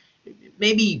cellular.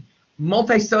 Maybe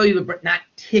multicellular, but not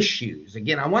tissues.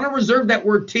 Again, I want to reserve that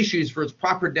word tissues for its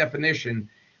proper definition,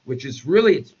 which is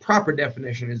really its proper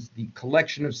definition is the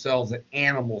collection of cells that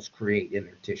animals create in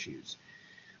their tissues.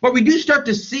 But we do start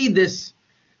to see this,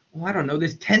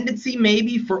 this tendency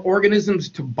maybe for organisms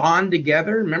to bond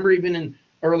together. Remember, even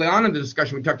early on in the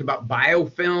discussion, we talked about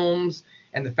biofilms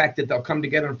and the fact that they'll come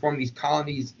together and form these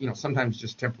colonies, sometimes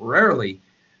just temporarily,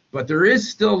 but there is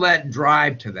still that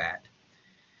drive to that.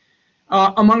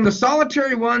 Among the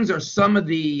solitary ones are some of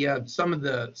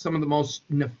the most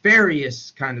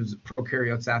nefarious kind of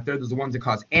prokaryotes out there. There's the ones that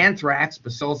cause anthrax,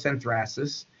 Bacillus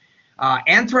anthracis.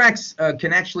 Anthrax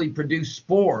can actually produce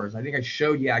spores. I think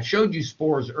I showed you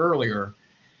spores earlier,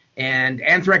 and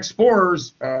anthrax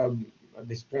spores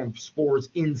they form spores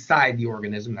inside the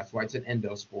organism. That's why it's an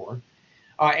endospore.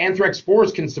 Anthrax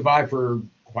spores can survive for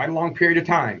quite a long period of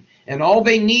time. And all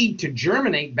they need to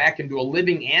germinate back into a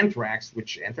living anthrax,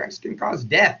 which anthrax can cause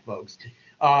death, folks,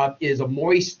 is a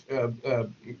moist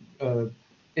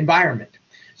environment.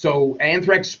 So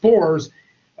anthrax spores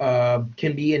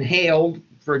can be inhaled,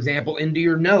 for example, into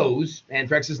your nose.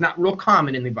 Anthrax is not real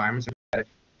common in the environment. So I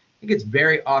think it's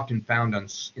very often found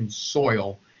in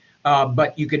soil.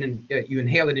 But you can you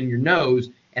inhale it in your nose,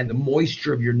 and the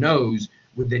moisture of your nose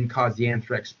would then cause the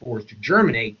anthrax spores to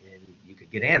germinate, and you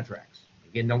could get anthrax.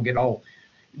 Again, don't get all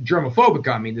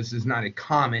germophobic on me. This is not a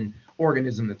common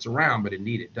organism that's around, but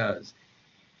indeed it does.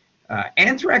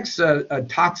 Anthrax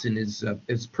toxin is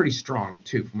pretty strong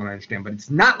too, from what I understand, but it's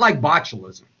not like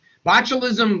botulism.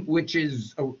 Botulism, which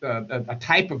is a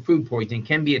type of food poisoning,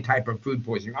 can be a type of food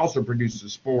poisoning, also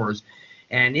produces spores,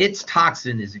 and its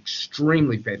toxin is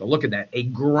extremely fatal. Look at that,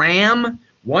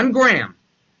 1 gram.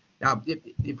 Now,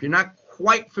 if you're not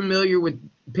quite familiar with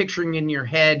picturing in your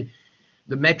head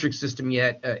the metric system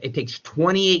yet, it takes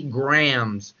 28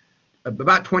 grams,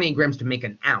 about 28 grams to make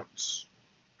an ounce.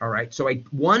 All right, so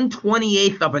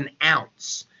 1/28 of an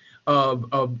ounce of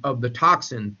the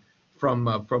toxin from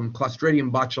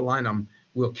Clostridium botulinum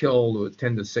will kill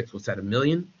 10 to the 6th. What's that, 1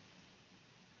 million?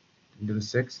 10 to the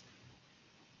 6th?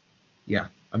 Yeah,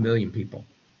 1 million people.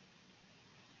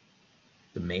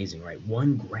 It's amazing, right?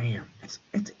 1 gram.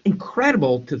 It's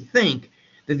incredible to think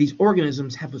that these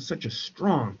organisms have such a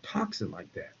strong toxin like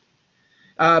that.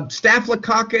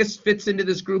 Staphylococcus fits into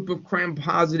this group of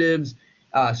gram-positives.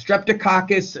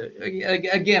 Streptococcus,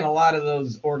 again, a lot of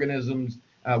those organisms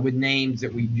with names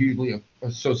that we usually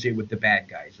associate with the bad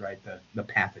guys, right? The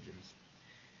pathogens.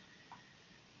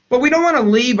 But we don't want to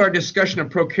leave our discussion of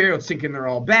prokaryotes thinking they're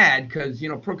all bad, because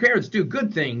prokaryotes do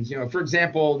good things. For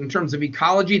example, in terms of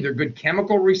ecology, they're good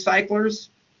chemical recyclers,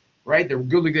 right? They're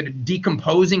really good at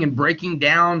decomposing and breaking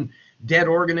down dead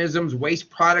organisms, waste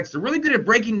products. They're really good at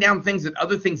breaking down things that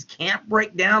other things can't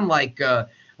break down, like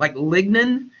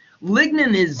lignin.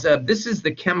 Lignin is this is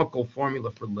the chemical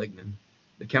formula for lignin.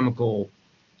 The chemical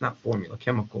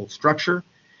structure.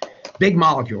 Big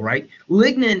molecule, right?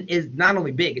 Lignin is not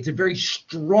only big, it's a very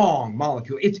strong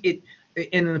molecule. And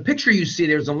in the picture you see,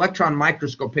 there's an electron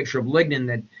microscope picture of lignin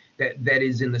that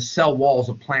is in the cell walls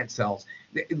of plant cells.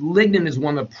 Lignin is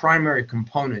one of the primary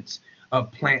components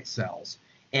of plant cells.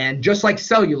 And just like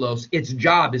cellulose, its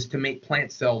job is to make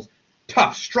plant cells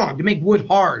tough, strong, to make wood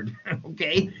hard,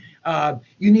 okay?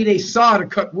 You need a saw to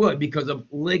cut wood because of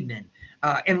lignin.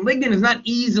 And lignin is not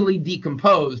easily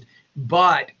decomposed,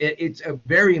 but it's a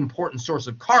very important source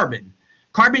of carbon.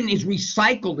 Carbon is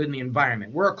recycled in the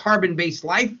environment. We're a carbon-based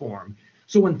life form.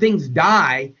 So when things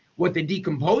die, what the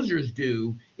decomposers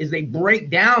do is they break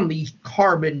down these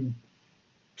carbon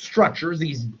structures,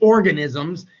 these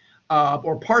organisms,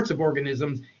 or parts of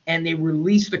organisms, and they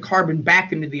release the carbon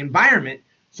back into the environment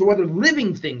so other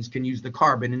living things can use the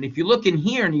carbon. And if you look in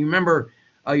here and you remember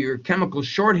your chemical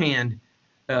shorthand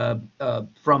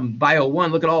from Bio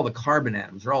 1, look at all the carbon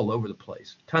atoms. They're all over the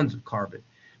place, tons of carbon.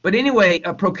 But anyway,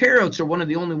 prokaryotes are one of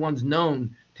the only ones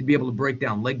known to be able to break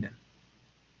down lignin.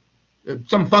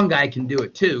 Some fungi can do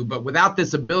it too, but without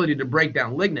this ability to break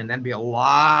down lignin, that'd be a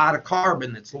lot of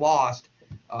carbon that's lost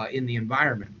in the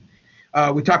environment.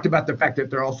 We talked about the fact that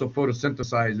they're also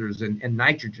photosynthesizers and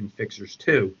nitrogen fixers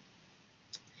too.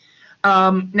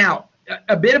 Now,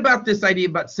 a bit about this idea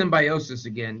about symbiosis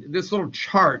again. This little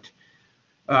chart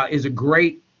is a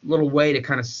great little way to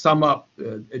kind of sum up.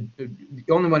 The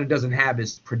only one it doesn't have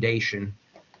is predation.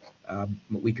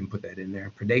 But we can put that in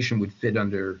there. Predation would fit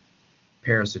under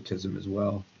parasitism as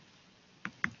well.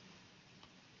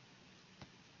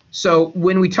 So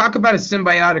when we talk about a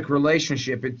symbiotic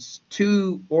relationship, it's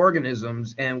two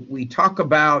organisms, and we talk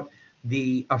about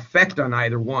the effect on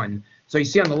either one. So you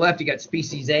see on the left, you got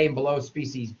species A, and below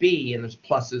species B, and there's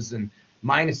pluses and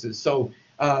minuses. So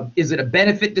is it a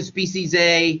benefit to species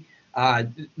A?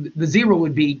 The zero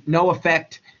would be no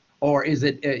effect, or is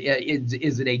it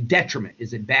a detriment?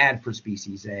 Is it bad for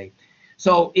species A?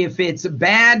 So if it's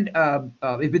bad,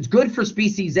 if it's good for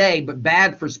species A but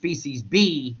bad for species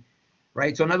B,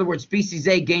 right? So in other words, species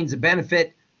A gains a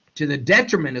benefit to the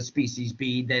detriment of species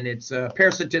B, then it's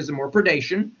parasitism or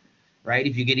predation, right?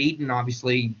 If you get eaten,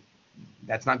 obviously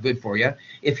that's not good for you.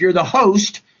 If you're the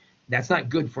host, that's not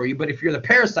good for you. But if you're the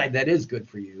parasite, that is good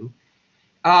for you.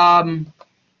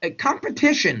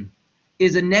 Competition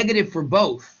is a negative for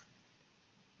both.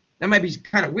 That might be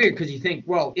kind of weird because you think,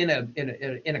 well, in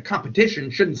a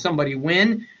competition, shouldn't somebody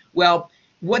win? Well,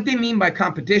 what they mean by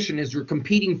competition is you're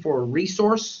competing for a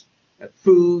resource,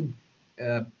 food,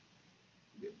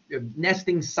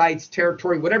 nesting sites,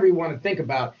 territory, whatever you want to think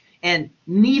about, and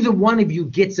neither one of you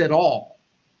gets it all,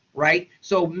 right?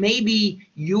 So maybe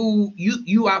you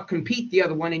outcompete the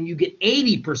other one and you get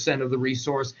 80% of the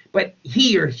resource, but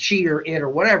he or she or it or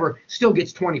whatever still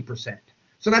gets 20%.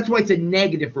 So that's why it's a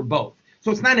negative for both. So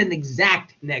it's not an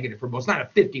exact negative for both. It's not a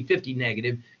 50-50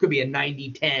 negative. It could be a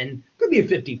 90-10. Could be a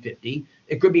 50-50.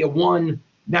 It could be a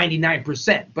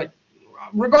 199%. But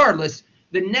regardless,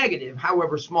 the negative,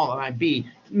 however small it might be,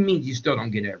 means you still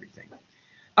don't get everything.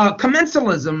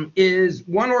 Commensalism is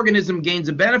one organism gains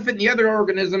a benefit and the other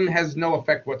organism has no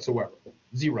effect whatsoever.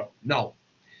 Zero. No.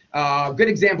 Good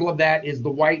example of that is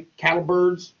the white cattle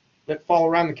birds that fall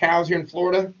around the cows here in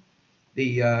Florida.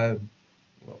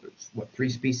 Well, there's what, 3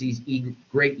 species: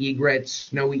 great egrets,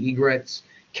 snowy egrets,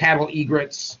 cattle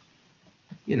egrets.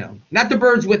 You know, not the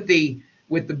birds with the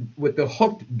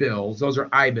hooked bills; those are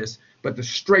ibis, but the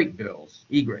straight bills,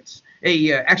 egrets.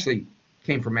 They actually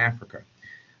came from Africa.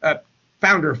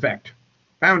 Founder effect.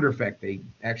 They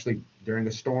actually during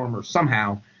a storm or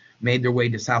somehow made their way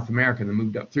to South America and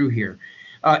moved up through here.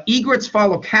 Egrets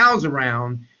follow cows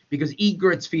around because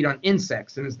egrets feed on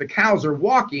insects. And as the cows are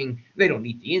walking, they don't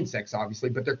eat the insects, obviously,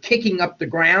 but they're kicking up the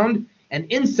ground, and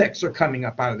insects are coming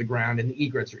up out of the ground, and the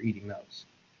egrets are eating those.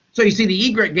 So you see the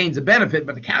egret gains a benefit,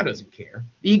 but the cow doesn't care.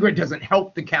 The egret doesn't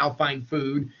help the cow find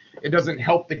food. It doesn't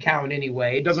help the cow in any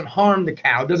way. It doesn't harm the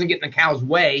cow. It doesn't get in the cow's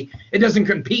way. It doesn't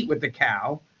compete with the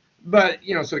cow. But,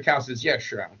 you know, so the cow says, yeah,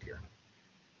 sure, I don't care.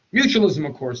 Mutualism,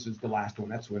 of course, is the last one.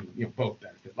 That's when, you know, both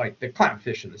benefit, like the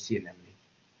clownfish and the sea anemone.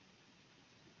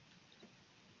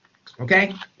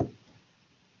 Okay?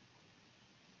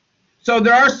 So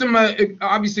there are some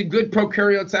obviously good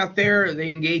prokaryotes out there.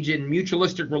 They engage in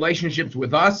mutualistic relationships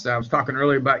with us. I was talking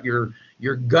earlier about your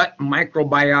gut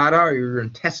microbiota or your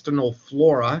intestinal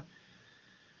flora.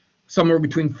 Somewhere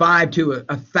between 5 to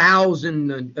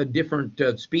 1,000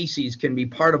 different species can be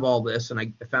part of all this. And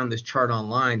I found this chart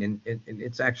online, and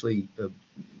it's actually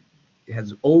it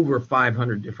has over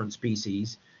 500 different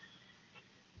species,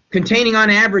 containing on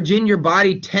average in your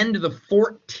body 10 to the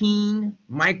 14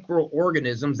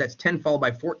 microorganisms. That's 10 followed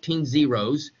by 14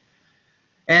 zeros.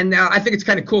 And I think it's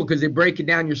kind of cool because they break it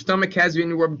down. Your stomach has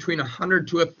anywhere between 100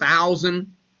 to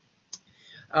 1,000.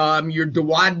 Your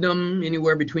duodenum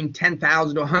anywhere between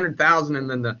 10,000 to 100,000, and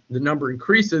then the number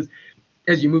increases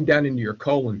as you move down into your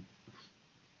colon.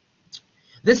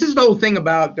 This is the whole thing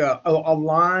about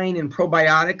Align and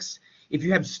probiotics. If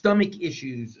you have stomach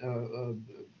issues,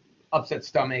 upset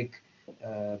stomach,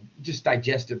 just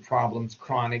digestive problems,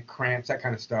 chronic cramps, that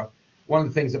kind of stuff, one of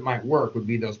the things that might work would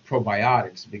be those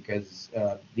probiotics, because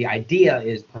the idea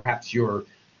is perhaps your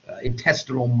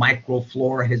intestinal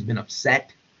microflora has been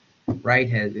upset, right?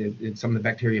 Some of the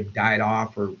bacteria have died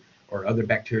off, or other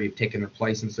bacteria have taken their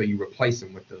place, and so you replace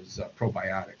them with those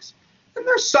probiotics. And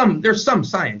there's some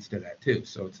science to that too,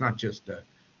 so it's not just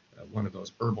one of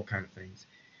those herbal kind of things.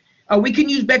 We can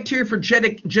use bacteria for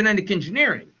genetic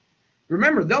engineering.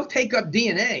 Remember, they'll take up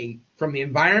DNA from the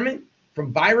environment,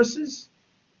 from viruses.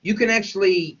 You can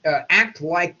actually act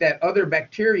like that other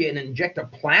bacteria and inject a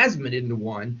plasmid into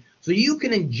one, so you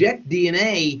can inject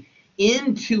DNA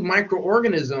into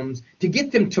microorganisms to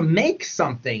get them to make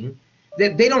something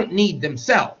that they don't need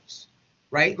themselves,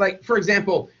 right? Like, for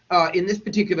example, in this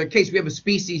particular case, we have a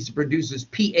species that produces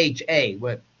PHA,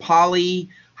 what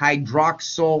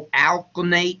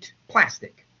polyhydroxyalkylate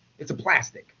plastic. It's a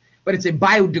plastic, but it's a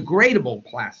biodegradable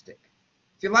plastic.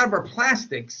 See, a lot of our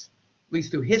plastics, at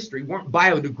least through history, weren't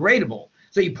biodegradable.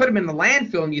 So you put them in the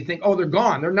landfill and you think, oh, they're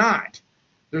gone. They're not.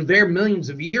 They're there millions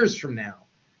of years from now.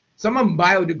 Some of them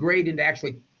biodegrade into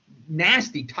actually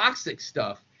nasty, toxic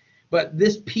stuff. But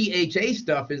this PHA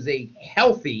stuff is a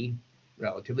healthy,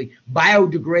 relatively,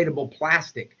 biodegradable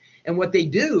plastic. And what they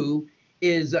do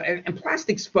is, and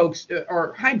plastics, folks,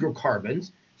 are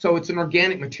hydrocarbons. So it's an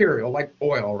organic material like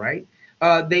oil, right?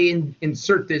 They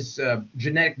insert this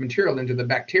genetic material into the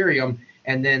bacterium,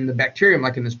 and then the bacterium,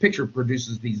 like in this picture,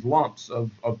 produces these lumps of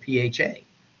PHA,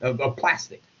 of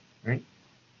plastic, right?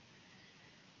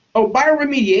 Oh,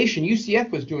 bioremediation.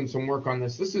 UCF was doing some work on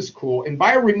this. This is cool. In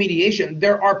bioremediation,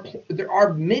 there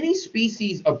are many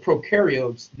species of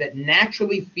prokaryotes that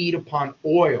naturally feed upon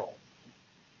oil.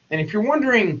 And if you're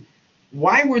wondering,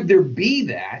 why would there be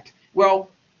that? Well,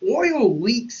 oil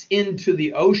leaks into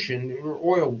the ocean, or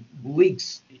oil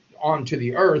leaks onto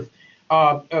the earth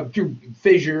through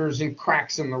fissures and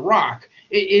cracks in the rock.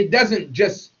 It isn't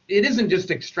just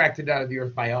extracted out of the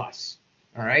earth by us.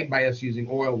 All right, by us using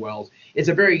oil wells. It's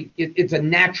a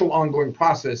natural ongoing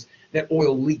process that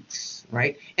oil leaks,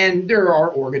 right? And there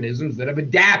are organisms that have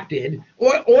adapted.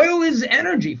 Oil is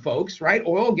energy, folks, right?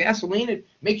 Oil, gasoline, it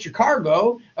makes your car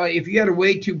go. If you had a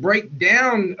way to break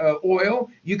down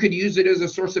oil, you could use it as a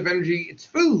source of energy. It's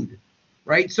food,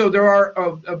 right? So there are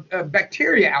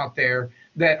bacteria out there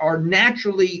that are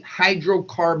naturally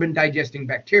hydrocarbon digesting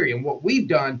bacteria. And what we've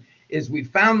done is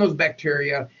we've found those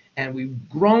bacteria and we've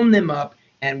grown them up,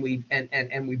 and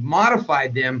we've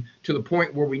modified them to the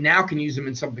point where we now can use them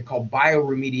in something called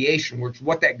bioremediation, which is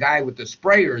what that guy with the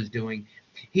sprayer is doing.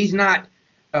 He's not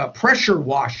pressure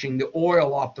washing the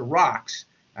oil off the rocks.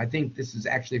 I think this is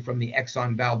actually from the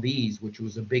Exxon Valdez, which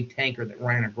was a big tanker that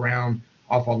ran aground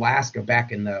off Alaska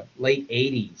back in the late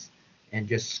 80s and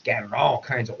just scattered all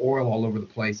kinds of oil all over the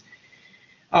place.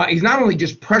 He's not only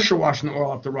just pressure washing the oil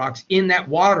off the rocks. In that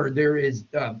water, there is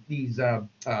these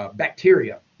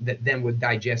bacteria that then would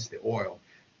digest the oil.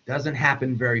 Doesn't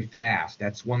happen very fast.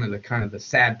 That's one of the kind of the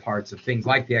sad parts of things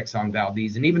like the Exxon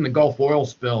Valdez and even the Gulf oil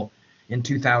spill in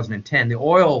 2010. The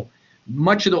oil,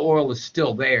 much of the oil is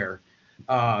still there.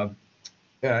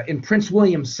 In Prince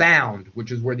William Sound,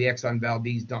 which is where the Exxon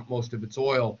Valdez dumped most of its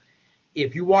oil,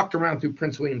 if you walked around through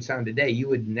Prince William Sound today, you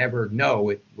would never know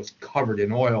it was covered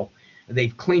in oil.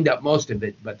 They've cleaned up most of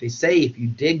it, but they say if you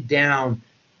dig down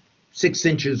 6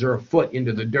 inches or a foot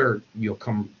into the dirt, the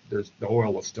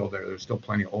oil is still there. There's still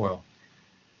plenty of oil.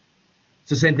 It's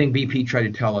the same thing BP tried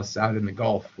to tell us out in the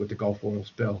Gulf with the Gulf oil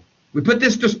spill. We put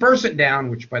this dispersant down,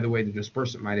 which, by the way, the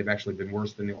dispersant might have actually been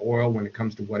worse than the oil when it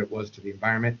comes to what it was to the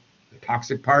environment, the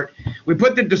toxic part. We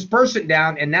put the dispersant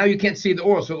down, and now you can't see the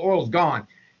oil, so the oil's gone.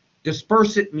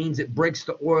 Dispersant means it breaks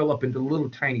the oil up into little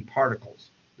tiny particles.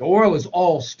 The oil is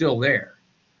all still there.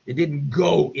 It didn't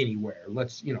go anywhere.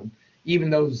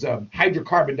 Even those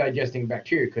hydrocarbon digesting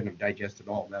bacteria couldn't have digested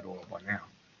all of that oil by now.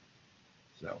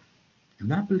 So, do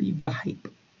not believe the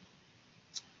hype.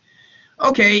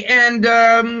 Okay, and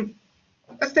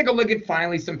let's take a look at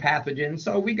finally some pathogens.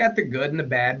 So we got the good and the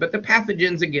bad, but the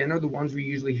pathogens, again, are the ones we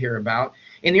usually hear about.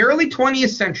 In the early 20th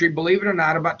century, believe it or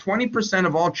not, about 20%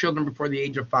 of all children before the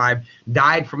age of 5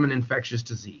 died from an infectious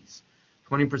disease.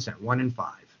 20%, 1 in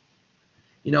 5.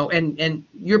 And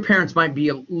your parents might be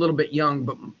a little bit young,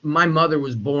 but my mother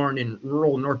was born in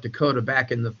rural North Dakota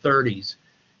back in the 30s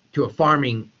to a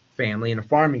farming family in a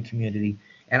farming community,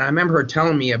 and I remember her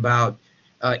telling me about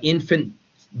infant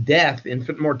death,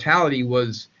 infant mortality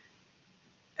was,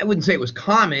 I wouldn't say it was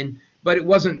common, but it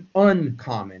wasn't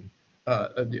uncommon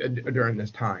during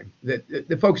this time. That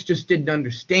the folks just didn't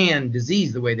understand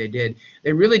disease the way they did.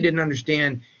 They really didn't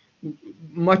understand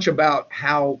much about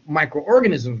how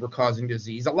microorganisms were causing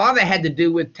disease. A lot of that had to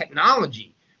do with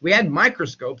technology. We had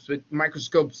microscopes, but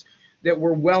microscopes that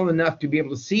were well enough to be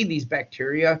able to see these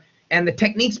bacteria and the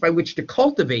techniques by which to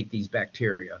cultivate these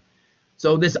bacteria.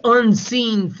 So this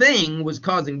unseen thing was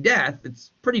causing death.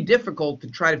 It's pretty difficult to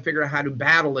try to figure out how to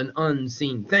battle an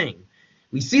unseen thing.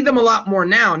 We see them a lot more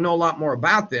now and know a lot more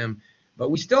about them, but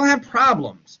we still have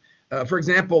problems. For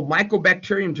example,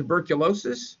 Mycobacterium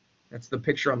tuberculosis, that's the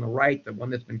picture on the right, the one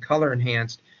that's been color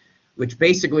enhanced, which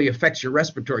basically affects your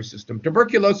respiratory system.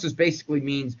 Tuberculosis basically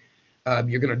means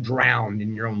you're going to drown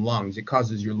in your own lungs. It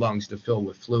causes your lungs to fill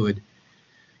with fluid.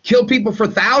 Killed people for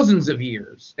thousands of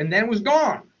years, and then was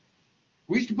gone.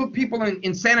 We used to put people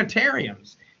in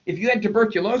sanitariums. If you had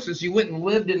tuberculosis, you went and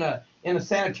lived in a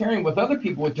sanitarium with other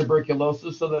people with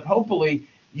tuberculosis so that hopefully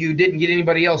you didn't get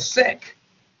anybody else sick.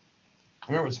 I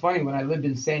remember it was funny when I lived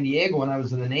in San Diego when I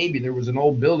was in the Navy, there was an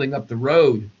old building up the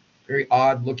road, very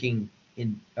odd looking,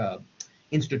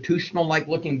 institutional-like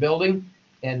looking building.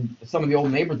 And some of the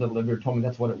old neighbors that lived there told me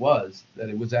that's what it was, that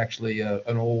it was actually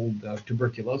an old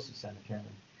tuberculosis sanitarium.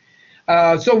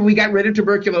 So we got rid of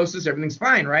tuberculosis, everything's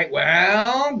fine, right?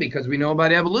 Well, because we know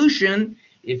about evolution,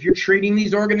 if you're treating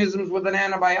these organisms with an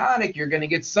antibiotic, you're going to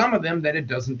get some of them that it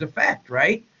doesn't affect,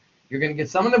 right? You're going to get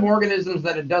some of the organisms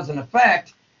that it doesn't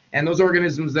affect, and those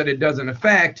organisms that it doesn't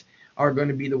affect are going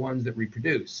to be the ones that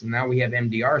reproduce. And now we have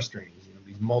MDR strains,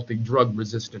 these multi-drug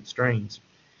resistant strains.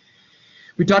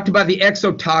 We talked about the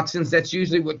exotoxins. That's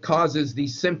usually what causes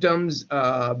these symptoms.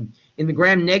 In the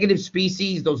gram-negative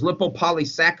species, those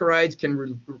lipopolysaccharides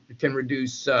can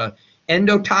reduce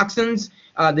endotoxins.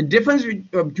 The difference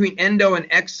between endo and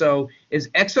exo is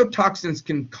exotoxins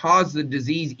can cause the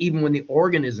disease even when the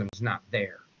organism is not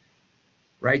there,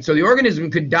 right? So the organism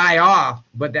could die off,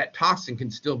 but that toxin can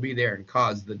still be there and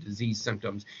cause the disease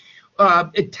symptoms.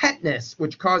 Tetanus,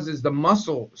 which causes the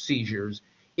muscle seizures,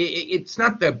 it's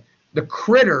not the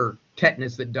critter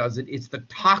tetanus that does it, it's the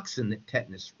toxin that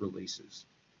tetanus releases.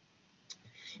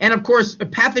 And of course,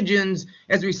 pathogens,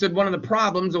 as we said, one of the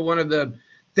problems or one of the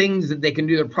things that they can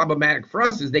do that are problematic for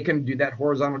us is they can do that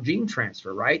horizontal gene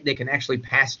transfer, right? They can actually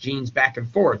pass genes back and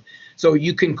forth. So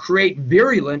you can create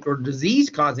virulent or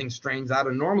disease-causing strains out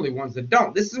of normally ones that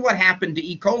don't. This is what happened to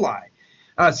E. coli.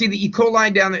 See the E.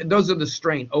 coli down there? Those are the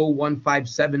strain,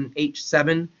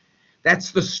 O157H7.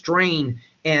 That's the strain.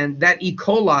 And that E.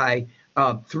 coli,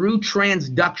 through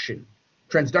transduction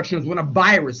is when a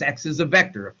virus acts as a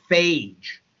vector, a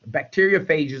phage. A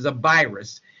bacteriophage is a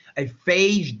virus. A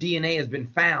phage DNA has been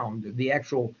found, the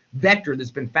actual vector that's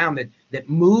been found that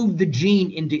moved the gene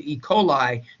into E.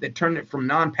 coli that turned it from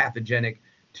non-pathogenic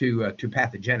to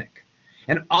pathogenic.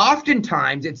 And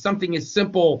oftentimes it's something as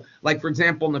simple, like for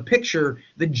example in the picture,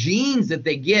 the genes that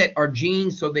they get are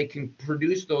genes so they can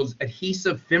produce those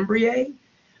adhesive fimbriae,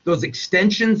 those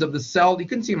extensions of the cell, you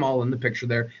can see them all in the picture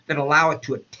there, that allow it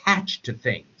to attach to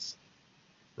things,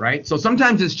 right? So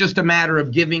sometimes it's just a matter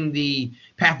of giving the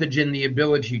pathogen the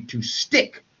ability to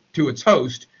stick to its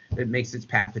host that makes it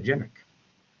pathogenic,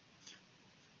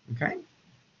 okay?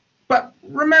 But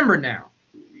remember now,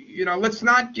 let's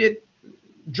not get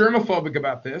germophobic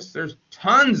about this. There's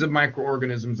tons of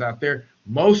microorganisms out there.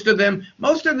 Most of them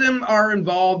are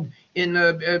involved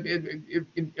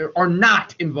are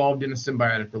not involved in a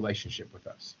symbiotic relationship with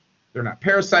us. They're not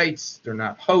parasites. They're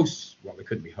not hosts. Well, they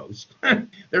could be hosts.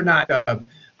 They're not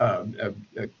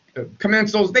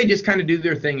commensals. They just kind of do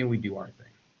their thing and we do our thing.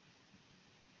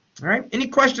 All right. Any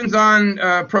questions on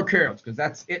prokaryotes? Because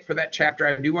that's it for that chapter.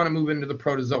 I do want to move into the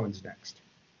protozoans next.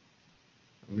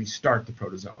 At least start the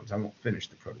protozoans. I won't finish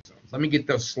the protozoans. Let me get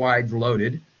those slides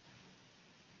loaded.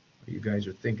 You guys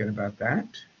are thinking about that.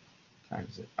 What time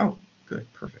is it? Oh, good.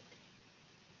 Perfect.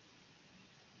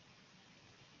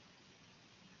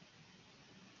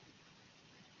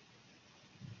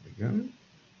 There we go.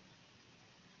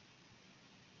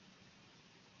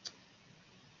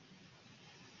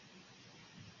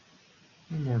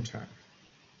 One more time.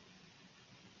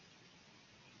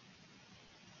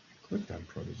 I clicked on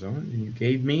protozoan and you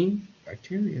gave me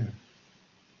bacteria.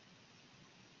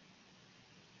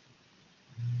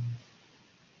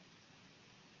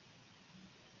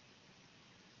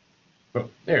 Oh,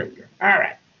 there we go. All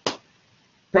right.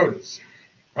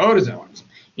 Protozoans.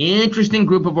 Interesting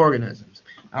group of organisms.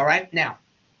 All right. Now,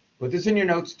 put this in your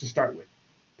notes to start with.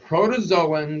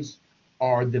 Protozoans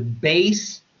are the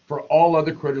base for all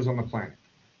other critters on the planet,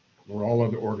 or all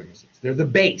other organisms. They're the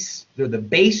base. They're the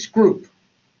base group.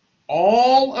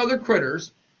 All other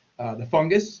critters, the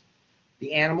fungus,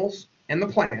 the animals, and the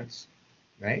plants,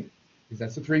 right? Because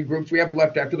that's the three groups we have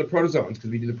left after the protozoans, because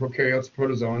we do the prokaryotes,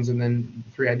 protozoans, and then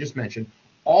the three I just mentioned.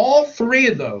 All three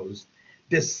of those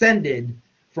descended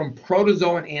from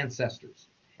protozoan ancestors.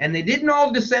 And they didn't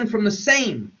all descend from the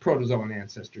same protozoan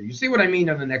ancestor. You see what I mean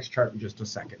on the next chart in just a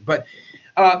second. But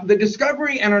the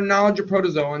discovery and our knowledge of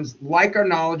protozoans, like our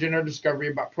knowledge and our discovery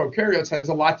about prokaryotes, has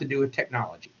a lot to do with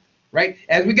technology, right?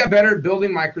 As we got better at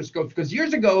building microscopes, because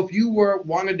years ago, if you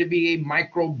wanted to be a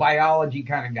microbiology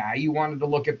kind of guy, you wanted to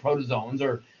look at protozoans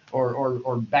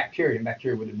or bacteria, and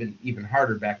bacteria would have been even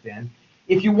harder back then.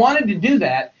 If you wanted to do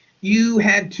that, you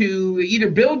had to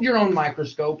either build your own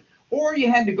microscope, or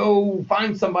you had to go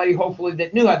find somebody, hopefully,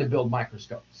 that knew how to build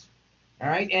microscopes, all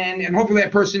right? And hopefully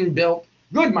that person built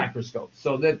good microscopes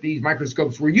so that these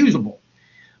microscopes were usable.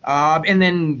 And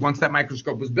then once that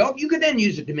microscope was built, you could then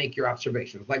use it to make your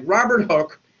observations. Like Robert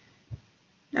Hooke,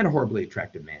 not a horribly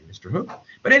attractive man, Mr. Hooke.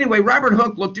 But anyway, Robert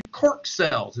Hooke looked at cork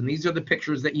cells, and these are the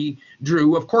pictures that he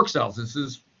drew of cork cells. This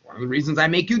is one of the reasons I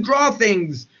make you draw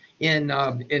things in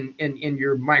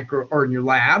your micro or in your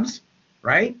labs,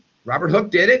 right? Robert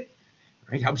Hooke did it.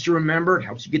 It helps you remember. It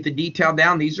helps you get the detail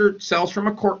down. These are cells from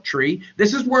a cork tree.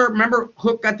 This is where, remember,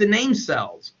 Hooke got the name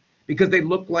cells, because they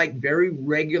look like very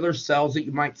regular cells that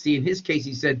you might see. In his case,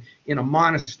 he said, in a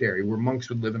monastery, where monks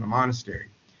would live in a monastery.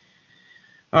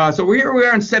 So here we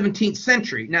are in 17th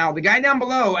century. Now, the guy down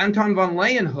below, Anton von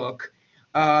Leeuwenhoek,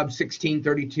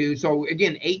 1632. So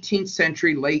again, 18th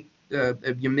century, late,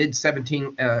 mid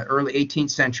 17th, early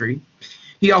 18th century.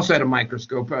 He also had a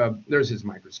microscope. There's his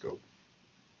microscope.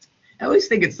 I always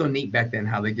think it's so neat back then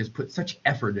how they just put such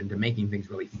effort into making things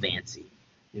really fancy.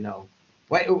 You know,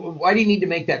 why do you need to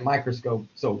make that microscope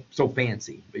so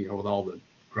fancy? You know, with all the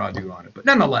gradue on it. But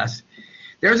nonetheless,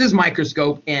 there's his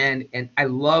microscope, and I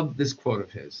love this quote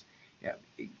of his.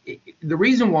 Yeah, the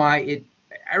reason why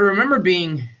I remember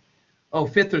being,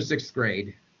 5th or 6th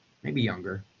grade, maybe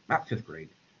younger, not 5th grade,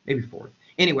 maybe 4th.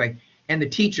 Anyway, and the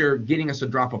teacher getting us a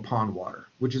drop of pond water,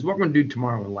 which is what we're going to do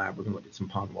tomorrow in the lab. We're going to look at some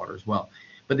pond water as well.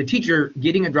 But the teacher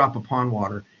getting a drop of pond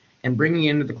water and bringing it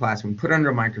into the classroom, put it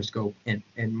under a microscope, and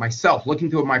myself looking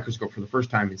through a microscope for the first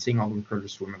time and seeing all the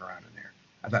critters swimming around in there.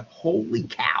 I thought, holy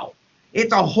cow,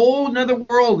 it's a whole nother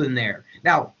world in there.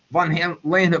 Now, von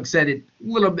Leeuwenhoek said it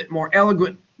a little bit more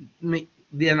eloquent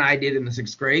than I did in the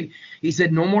 6th grade. He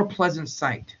said, no more pleasant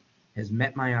sight has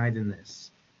met my eye than this.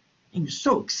 And you're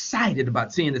so excited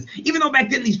about seeing this. Even though back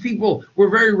then these people were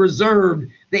very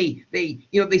reserved, they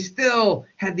still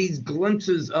had these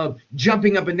glimpses of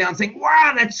jumping up and down saying,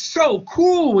 wow, that's so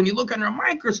cool when you look under a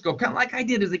microscope, kind of like I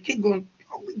did as a kid going,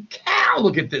 holy cow,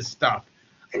 look at this stuff.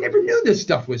 I never knew this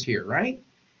stuff was here, right?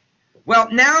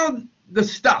 Well, now the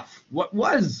stuff. What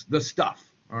was the stuff?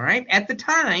 All right. At the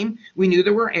time, we knew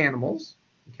there were animals.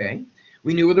 Okay.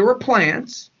 We knew there were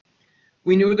plants.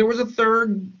 We knew there was a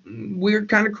third weird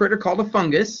kind of critter called a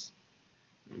fungus.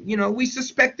 You know, we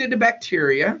suspected a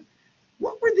bacteria.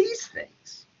 What were these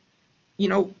things? You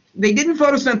know, they didn't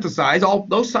photosynthesize,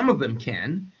 although some of them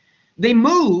can. They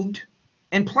moved,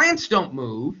 and plants don't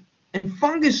move, and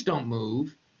fungus don't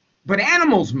move, but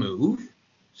animals move.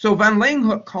 So von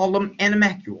Leeuwenhoek called them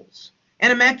animalcules.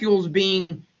 Animalcules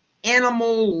being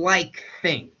animal-like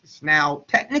things. Now,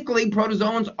 technically,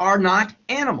 protozoans are not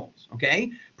animals,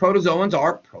 okay? Protozoans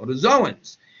are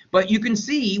protozoans. But you can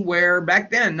see where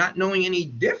back then, not knowing any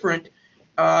different,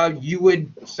 you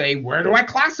would say, where do I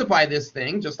classify this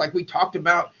thing? Just like we talked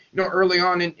about, you know, early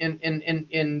on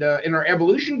in our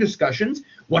evolution discussions.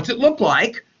 What's it look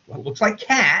like? Well, it looks like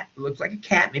cat. It looks like a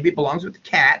cat. Maybe it belongs with the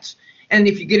cats. And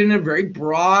if you get in a very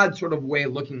broad sort of way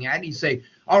of looking at it, you say,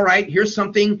 all right, here's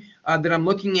something that I'm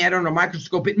looking at under a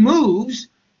microscope. It moves.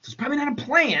 So it's probably not a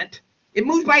plant. It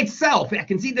moves by itself. I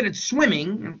can see that it's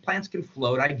swimming. And plants can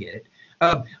float. I get it.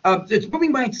 It's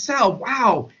moving by itself.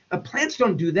 Wow. Plants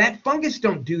don't do that. Fungus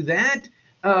don't do that.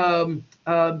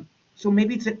 So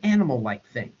maybe it's an animal-like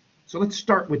thing. So let's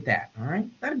start with that. All right.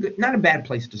 Not a bad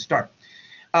place to start.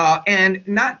 And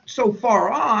not so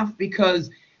far off,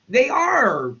 because they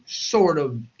are sort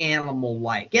of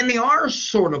animal-like and they are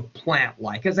sort of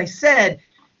plant-like. As I said,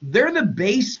 they're the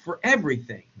base for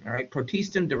everything. All right.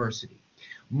 Protista diversity.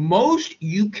 Most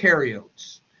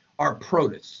eukaryotes are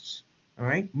protists. All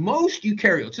right. Most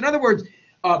eukaryotes. In other words,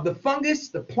 the fungus,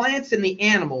 the plants, and the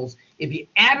animals, if you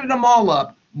added them all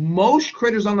up, most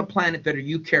critters on the planet that are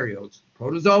eukaryotes,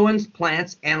 protozoans,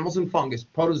 plants, animals, and fungus,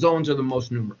 protozoans are the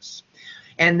most numerous.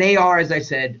 And they are, as I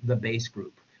said, the base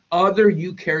group. other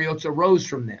eukaryotes arose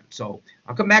from them. So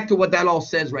I'll come back to what that all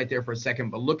says right there for a second,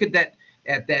 but look at that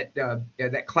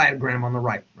cladogram on the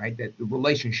right, that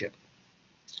relationship.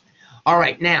 All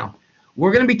right, now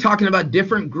we're going to be talking about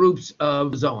different groups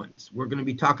of zoans. We're going to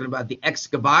be talking about the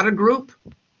excavata group.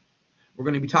 We're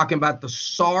going to be talking about the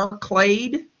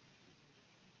sarclade.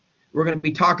 We're going to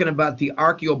be talking about the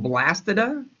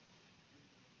archaeoblastida.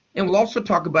 And we'll also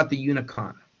talk about the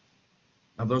Unicana.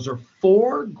 Now, those are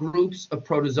 4 groups of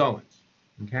protozoans,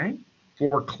 okay?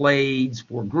 4 clades,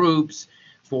 4 groups,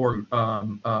 4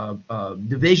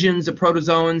 divisions of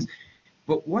protozoans.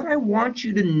 But what I want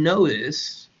you to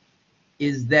notice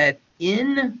is that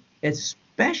in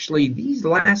especially these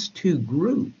last 2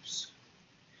 groups,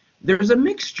 there's a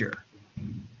mixture,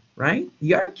 right?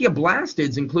 The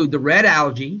archaeoblastids include the red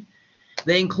algae.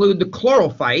 They include the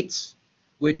chlorophytes,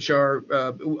 which are,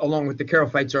 along with the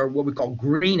charophytes, are what we call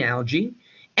green algae.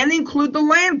 And they include the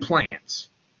land plants.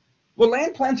 Well,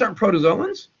 land plants aren't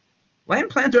protozoans. Land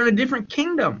plants are in a different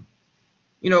kingdom.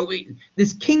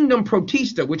 This kingdom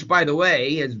Protista, which, by the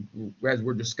way, as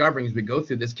we're discovering as we go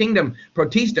through this, kingdom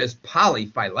Protista is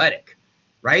polyphyletic,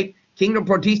 right? Kingdom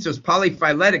Protista is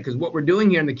polyphyletic because what we're doing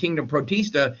here in the kingdom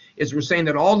Protista is we're saying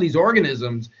that all these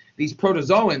organisms, these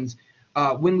protozoans,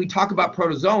 when we talk about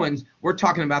protozoans, we're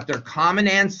talking about their common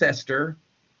ancestor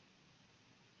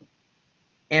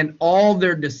and all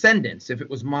their descendants if it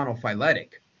was monophyletic.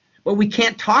 But we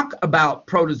can't talk about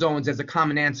protozoans as a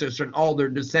common ancestor and all their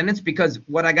descendants because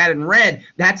what I got in red,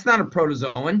 that's not a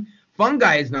protozoan.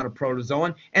 Fungi is not a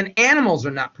protozoan, and animals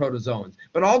are not protozoans.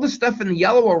 But all the stuff in the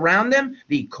yellow around them,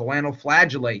 the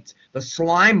choanoflagellates, the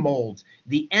slime molds,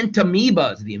 the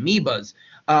entamoebas, the amoebas,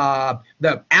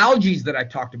 the algae that I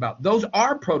talked about, those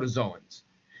are protozoans.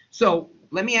 So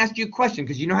let me ask you a question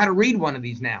because you know how to read one of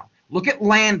these now. Look at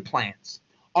land plants.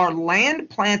 Are land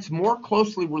plants more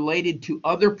closely related to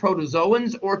other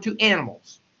protozoans or to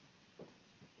animals?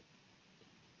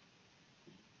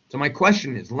 So my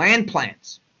question is, land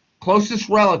plants, closest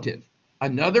relative,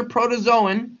 another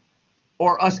protozoan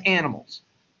or us animals?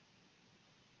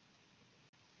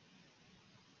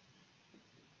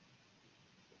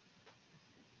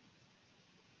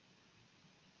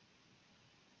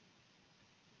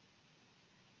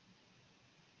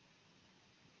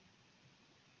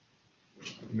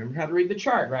 Remember how to read the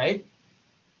chart, right?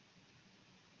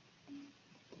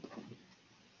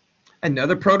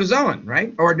 Another protozoan,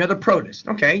 right? Or another protist.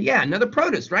 Okay, yeah, another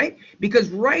protist, right? Because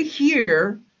right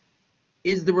here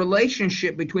is the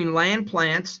relationship between land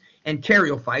plants and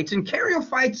caryophytes. And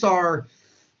caryophytes are,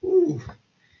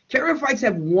 caryophytes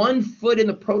have 1 foot in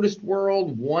the protist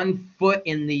world, 1 foot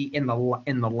in the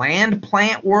land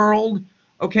plant world.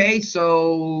 Okay,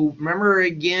 so remember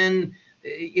again,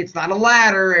 it's not a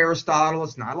ladder, Aristotle,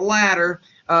 it's not a ladder.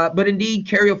 But indeed,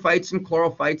 caryophytes and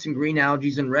chlorophytes and green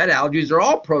algae and red algae are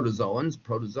all protozoans.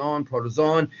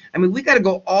 Protozoan. I mean, we got to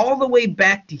go all the way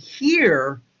back to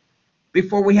here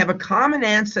before we have a common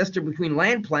ancestor between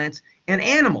land plants and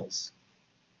animals.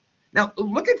 Now,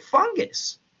 look at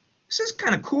fungus. This is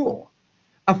kind of cool.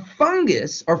 A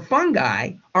fungus or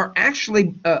fungi are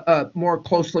actually more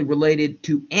closely related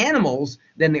to animals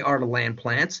than they are to land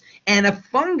plants. And a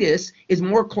fungus is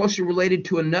more closely related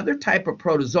to another type of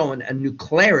protozoan, a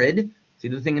nuclearid. See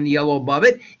the thing in the yellow above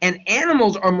it? And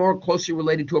animals are more closely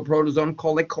related to a protozoan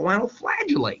called a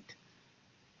choanoflagellate.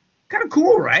 Kind of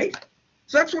cool, right?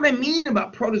 So that's what I mean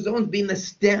about protozoans being the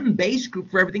stem base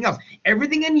group for everything else.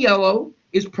 Everything in yellow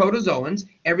is protozoans.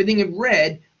 Everything in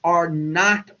red are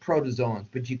not protozoans,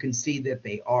 but you can see that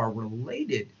they are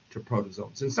related to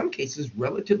protozoans. In some cases,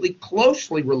 relatively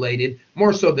closely related,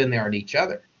 more so than they are to each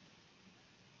other.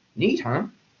 Neat, huh?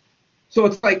 So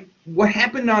it's like what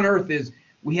happened on Earth is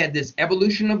we had this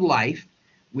evolution of life.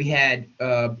 We had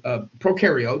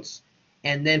prokaryotes,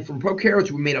 and then from prokaryotes,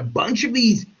 we made a bunch of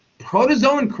these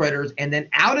protozoan critters, and then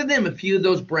out of them, a few of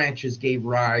those branches gave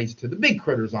rise to the big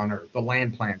critters on Earth, the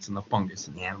land plants and the fungus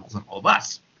and the animals and all of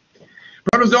us.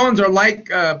 Protozoans are like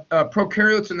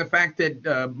prokaryotes in the fact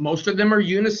that most of them are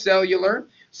unicellular,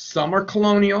 some are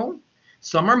colonial,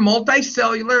 some are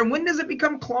multicellular. And when does it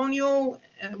become colonial?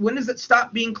 When does it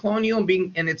stop being colonial and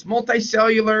it's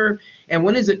multicellular? And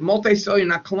when is it multicellular,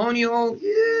 not colonial?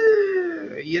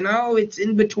 It's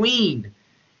in between.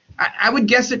 I would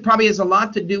guess it probably has a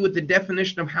lot to do with the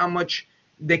definition of how much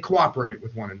they cooperate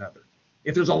with one another.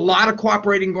 If there's a lot of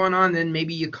cooperating going on, then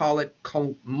maybe you call it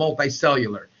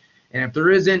multicellular. And if there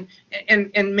isn't,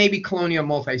 and maybe colonial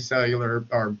multicellular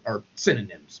are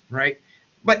synonyms, right?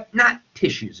 But not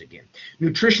tissues again.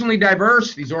 Nutritionally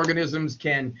diverse, these organisms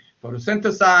can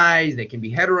photosynthesize, they can be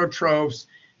heterotrophs,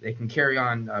 They can carry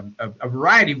on a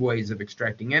variety of ways of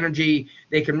extracting energy.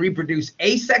 They can reproduce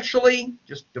asexually,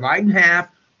 just divide in half,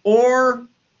 or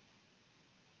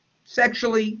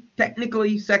sexually,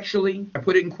 technically, sexually. I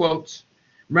put it in quotes.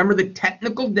 Remember, the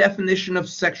technical definition of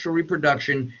sexual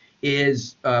reproduction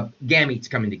is gametes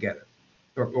coming together,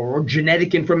 or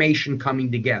genetic information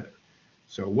coming together.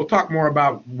 So we'll talk more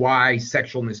about why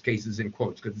sexual in this case is in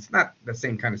quotes, because it's not the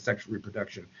same kind of sexual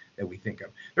reproduction that we think of.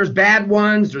 There's bad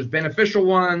ones, there's beneficial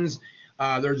ones,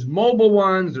 there's mobile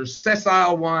ones, there's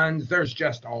sessile ones, there's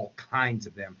just all kinds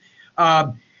of them.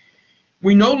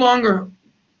 We no longer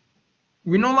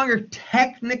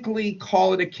technically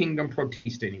call it a kingdom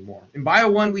protista anymore. In Bio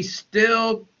 1, we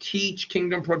still teach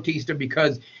kingdom protista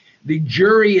because the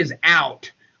jury is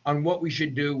out on what we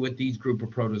should do with these group of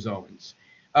protozoans.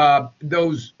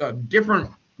 Those different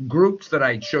groups that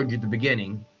I showed you at the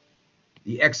beginning,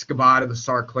 the excavata, the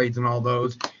sarclades, and all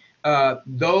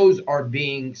those are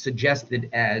being suggested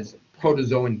as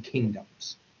protozoan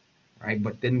kingdoms, right?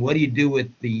 But then what do you do with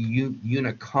the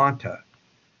Uniconta?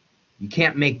 You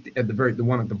can't make the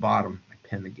one at the bottom. My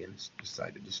pen again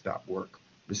decided to stop work.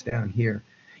 This down here.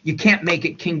 You can't make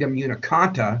it kingdom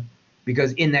Uniconta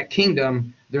because in that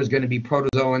kingdom there's going to be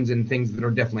protozoans and things that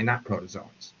are definitely not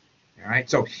protozoans. All right.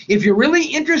 So if you're really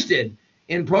interested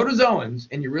in protozoans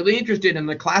and you're really interested in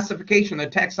the classification, the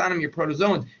taxonomy of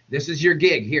protozoans, this is your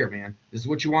gig here, man. This is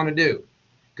what you want to do,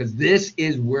 because this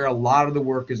is where a lot of the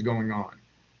work is going on.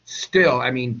 Still,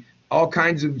 I mean, all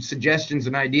kinds of suggestions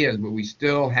and ideas, but we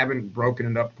still haven't broken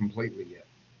it up completely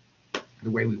yet the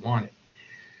way we want it.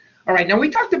 All right, now we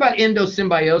talked about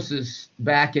endosymbiosis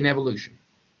back in evolution.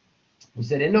 We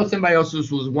said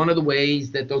endosymbiosis was one of the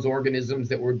ways that those organisms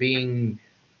that were being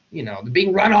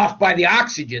run off by the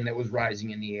oxygen that was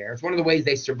rising in the air. It's one of the ways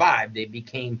they survived. They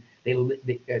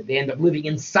end up living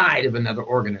inside of another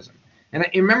organism. And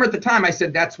I remember at the time I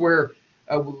said that's where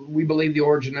we believe the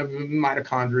origin of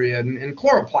mitochondria and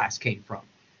chloroplasts came from.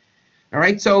 All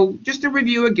right, so just to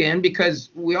review again,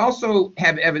 because we also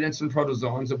have evidence in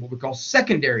protozoans of what we call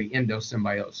secondary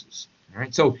endosymbiosis. All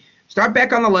right, so start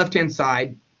back on the left-hand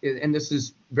side, and this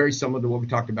is very similar to what we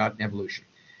talked about in evolution.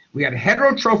 We got a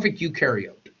heterotrophic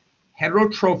eukaryote.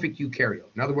 Heterotrophic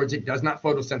eukaryote. In other words, it does not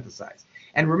photosynthesize.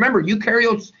 And remember,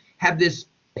 eukaryotes have this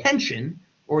penchant,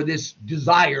 or this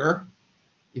desire,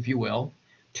 if you will,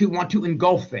 to want to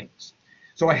engulf things.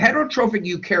 So a heterotrophic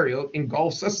eukaryote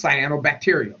engulfs a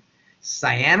cyanobacterium.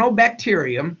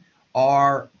 Cyanobacterium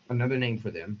are, another name for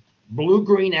them,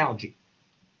 blue-green algae.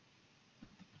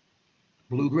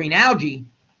 Blue-green algae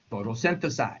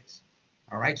photosynthesize.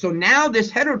 All right, so now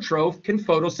this heterotroph can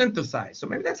photosynthesize. So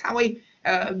maybe that's how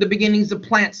the beginnings of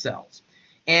plant cells.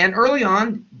 And early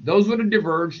on, those would have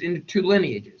diverged into two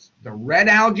lineages. The red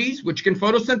algae, which can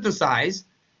photosynthesize,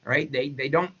 right? They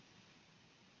don't,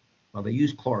 well, they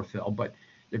use chlorophyll, but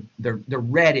they're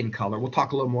red in color. We'll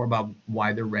talk a little more about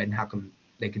why they're red and how come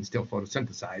they can still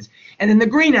photosynthesize. And then the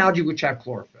green algae, which have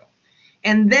chlorophyll.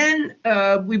 And then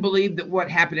we believe that what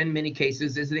happened in many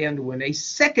cases is they underwent a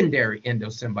secondary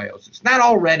endosymbiosis. Not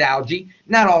all red algae,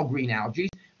 not all green algae,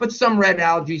 but some red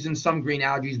algae and some green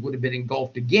algae would have been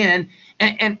engulfed again.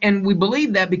 And we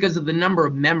believe that because of the number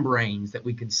of membranes that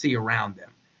we could see around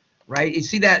them, right? You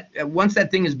see that once that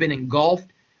thing has been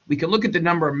engulfed, we can look at the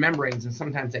number of membranes, and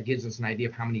sometimes that gives us an idea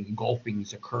of how many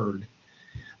engulfings occurred.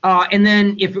 And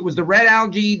then if it was the red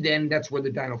algae, then that's where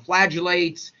the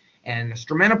dinoflagellates and the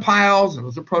stromatophiles, and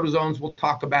those are protozoans we'll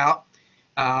talk about.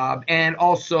 And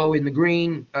also in the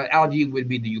green algae would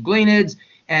be the euglenids,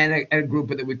 and a group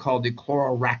that we call the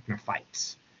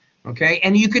chlorarachnophytes. Okay,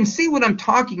 and you can see what I'm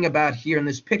talking about here in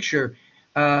this picture.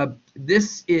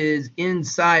 This is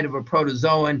inside of a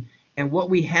protozoan, and what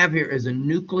we have here is a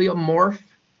nucleomorph.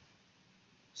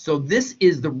 So this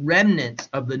is the remnants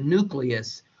of the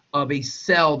nucleus of a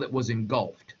cell that was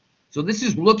engulfed. So this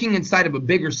is looking inside of a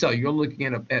bigger cell. You're looking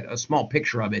at a small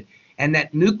picture of it, and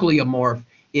that nucleomorph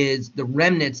is the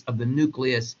remnants of the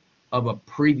nucleus of a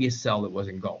previous cell that was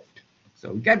engulfed.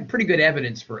 So we've got pretty good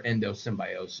evidence for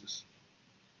endosymbiosis.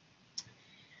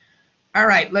 All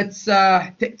right, let's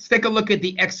take a look at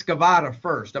the excavata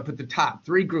first, up at the top.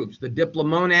 Three groups: the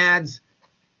diplomonads,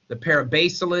 the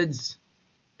parabasalids,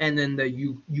 and then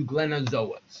the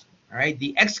euglenozoans. All right,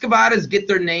 the excavatas get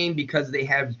their name because they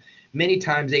have many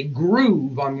times a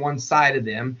groove on one side of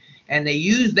them, and they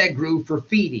use that groove for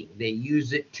feeding. They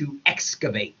use it to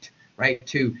excavate, right?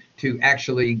 To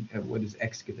actually, what is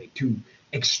excavate? To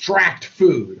extract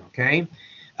food, okay?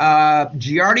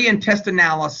 Giardia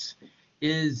intestinalis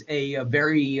is a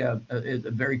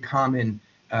very common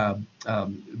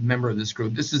member of this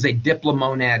group. This is a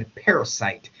diplomonad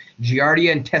parasite.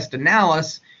 Giardia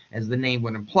intestinalis as the name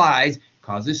would implies,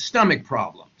 causes stomach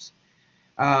problems.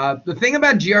 The thing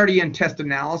about Giardia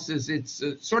intestinalis is it's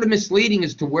sort of misleading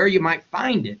as to where you might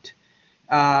find it.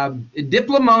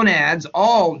 Diplomonads,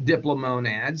 all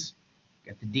diplomonads,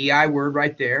 got the DI word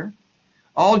right there.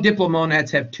 All diplomonads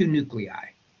have 2 nuclei.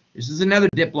 This is another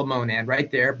diplomonad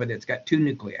right there, but it's got 2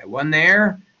 nuclei. One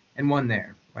there and one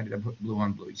there. Why did I put blue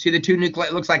on blue? You see the 2 nuclei?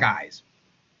 It looks like eyes.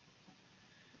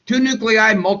 2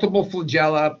 nuclei, multiple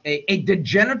flagella, a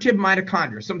degenerative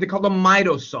mitochondria, something called a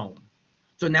mitosome.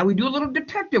 So now we do a little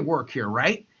detective work here,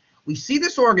 right? We see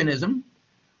this organism.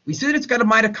 We see that it's got a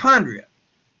mitochondria,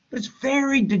 but it's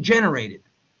very degenerated,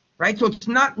 right? So it's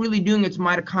not really doing its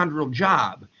mitochondrial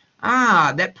job.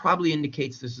 That probably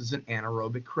indicates this is an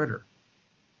anaerobic critter,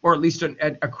 or at least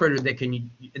a critter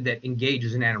that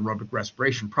engages in anaerobic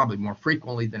respiration probably more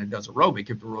frequently than it does aerobic,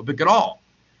 if aerobic at all.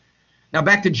 Now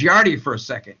back to Giardia for a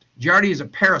second. Giardia is a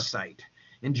parasite,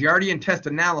 and Giardia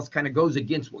intestinalis kind of goes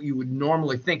against what you would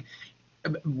normally think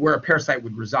where a parasite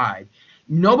would reside.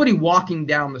 Nobody walking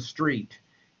down the street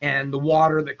and the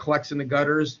water that collects in the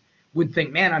gutters would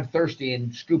think, man, I'm thirsty,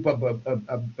 and scoop up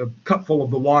a cupful of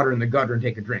the water in the gutter and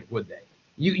take a drink, would they?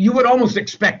 You would almost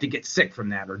expect to get sick from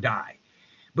that or die.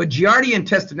 But Giardia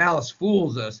intestinalis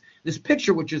fools us. This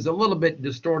picture, which is a little bit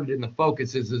distorted in the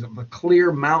focus, is of a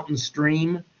clear mountain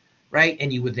stream, right?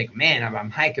 And you would think, man, I'm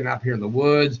hiking up here in the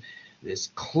woods, this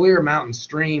clear mountain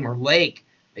stream or lake,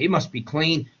 it must be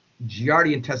clean.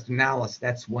 Giardia intestinalis,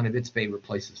 that's one of its favorite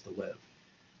places to live.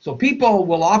 So people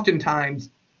will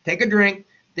oftentimes take a drink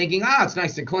thinking, it's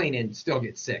nice and clean, and still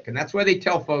get sick. And that's why they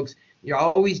tell folks you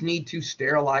always need to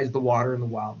sterilize the water in the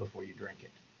wild before you drink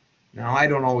it. Now, I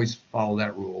don't always follow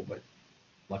that rule, but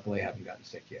luckily I haven't gotten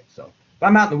sick yet. So if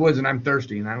I'm out in the woods and I'm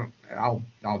thirsty, and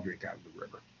I'll drink out of the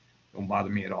river. Don't bother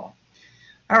me at all.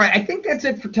 All right, I think that's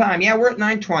it for time. Yeah, we're at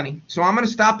 9:20, so I'm going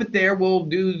to stop it there. We'll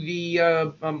do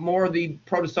the more of the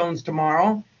protozoans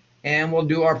tomorrow, and we'll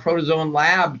do our protozoan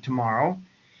lab tomorrow.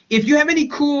 If you have any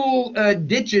cool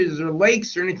ditches or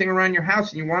lakes or anything around your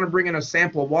house and you want to bring in a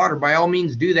sample of water, by all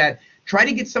means do that. Try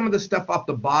to get some of the stuff off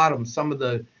the bottom, some of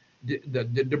the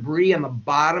debris on the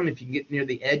bottom if you can get near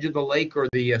the edge of the lake or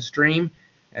the stream.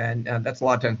 And that's a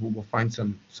lot of times we'll find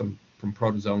some from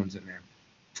protozoans in there.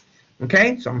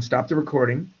 Okay, so I'm going to stop the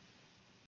recording.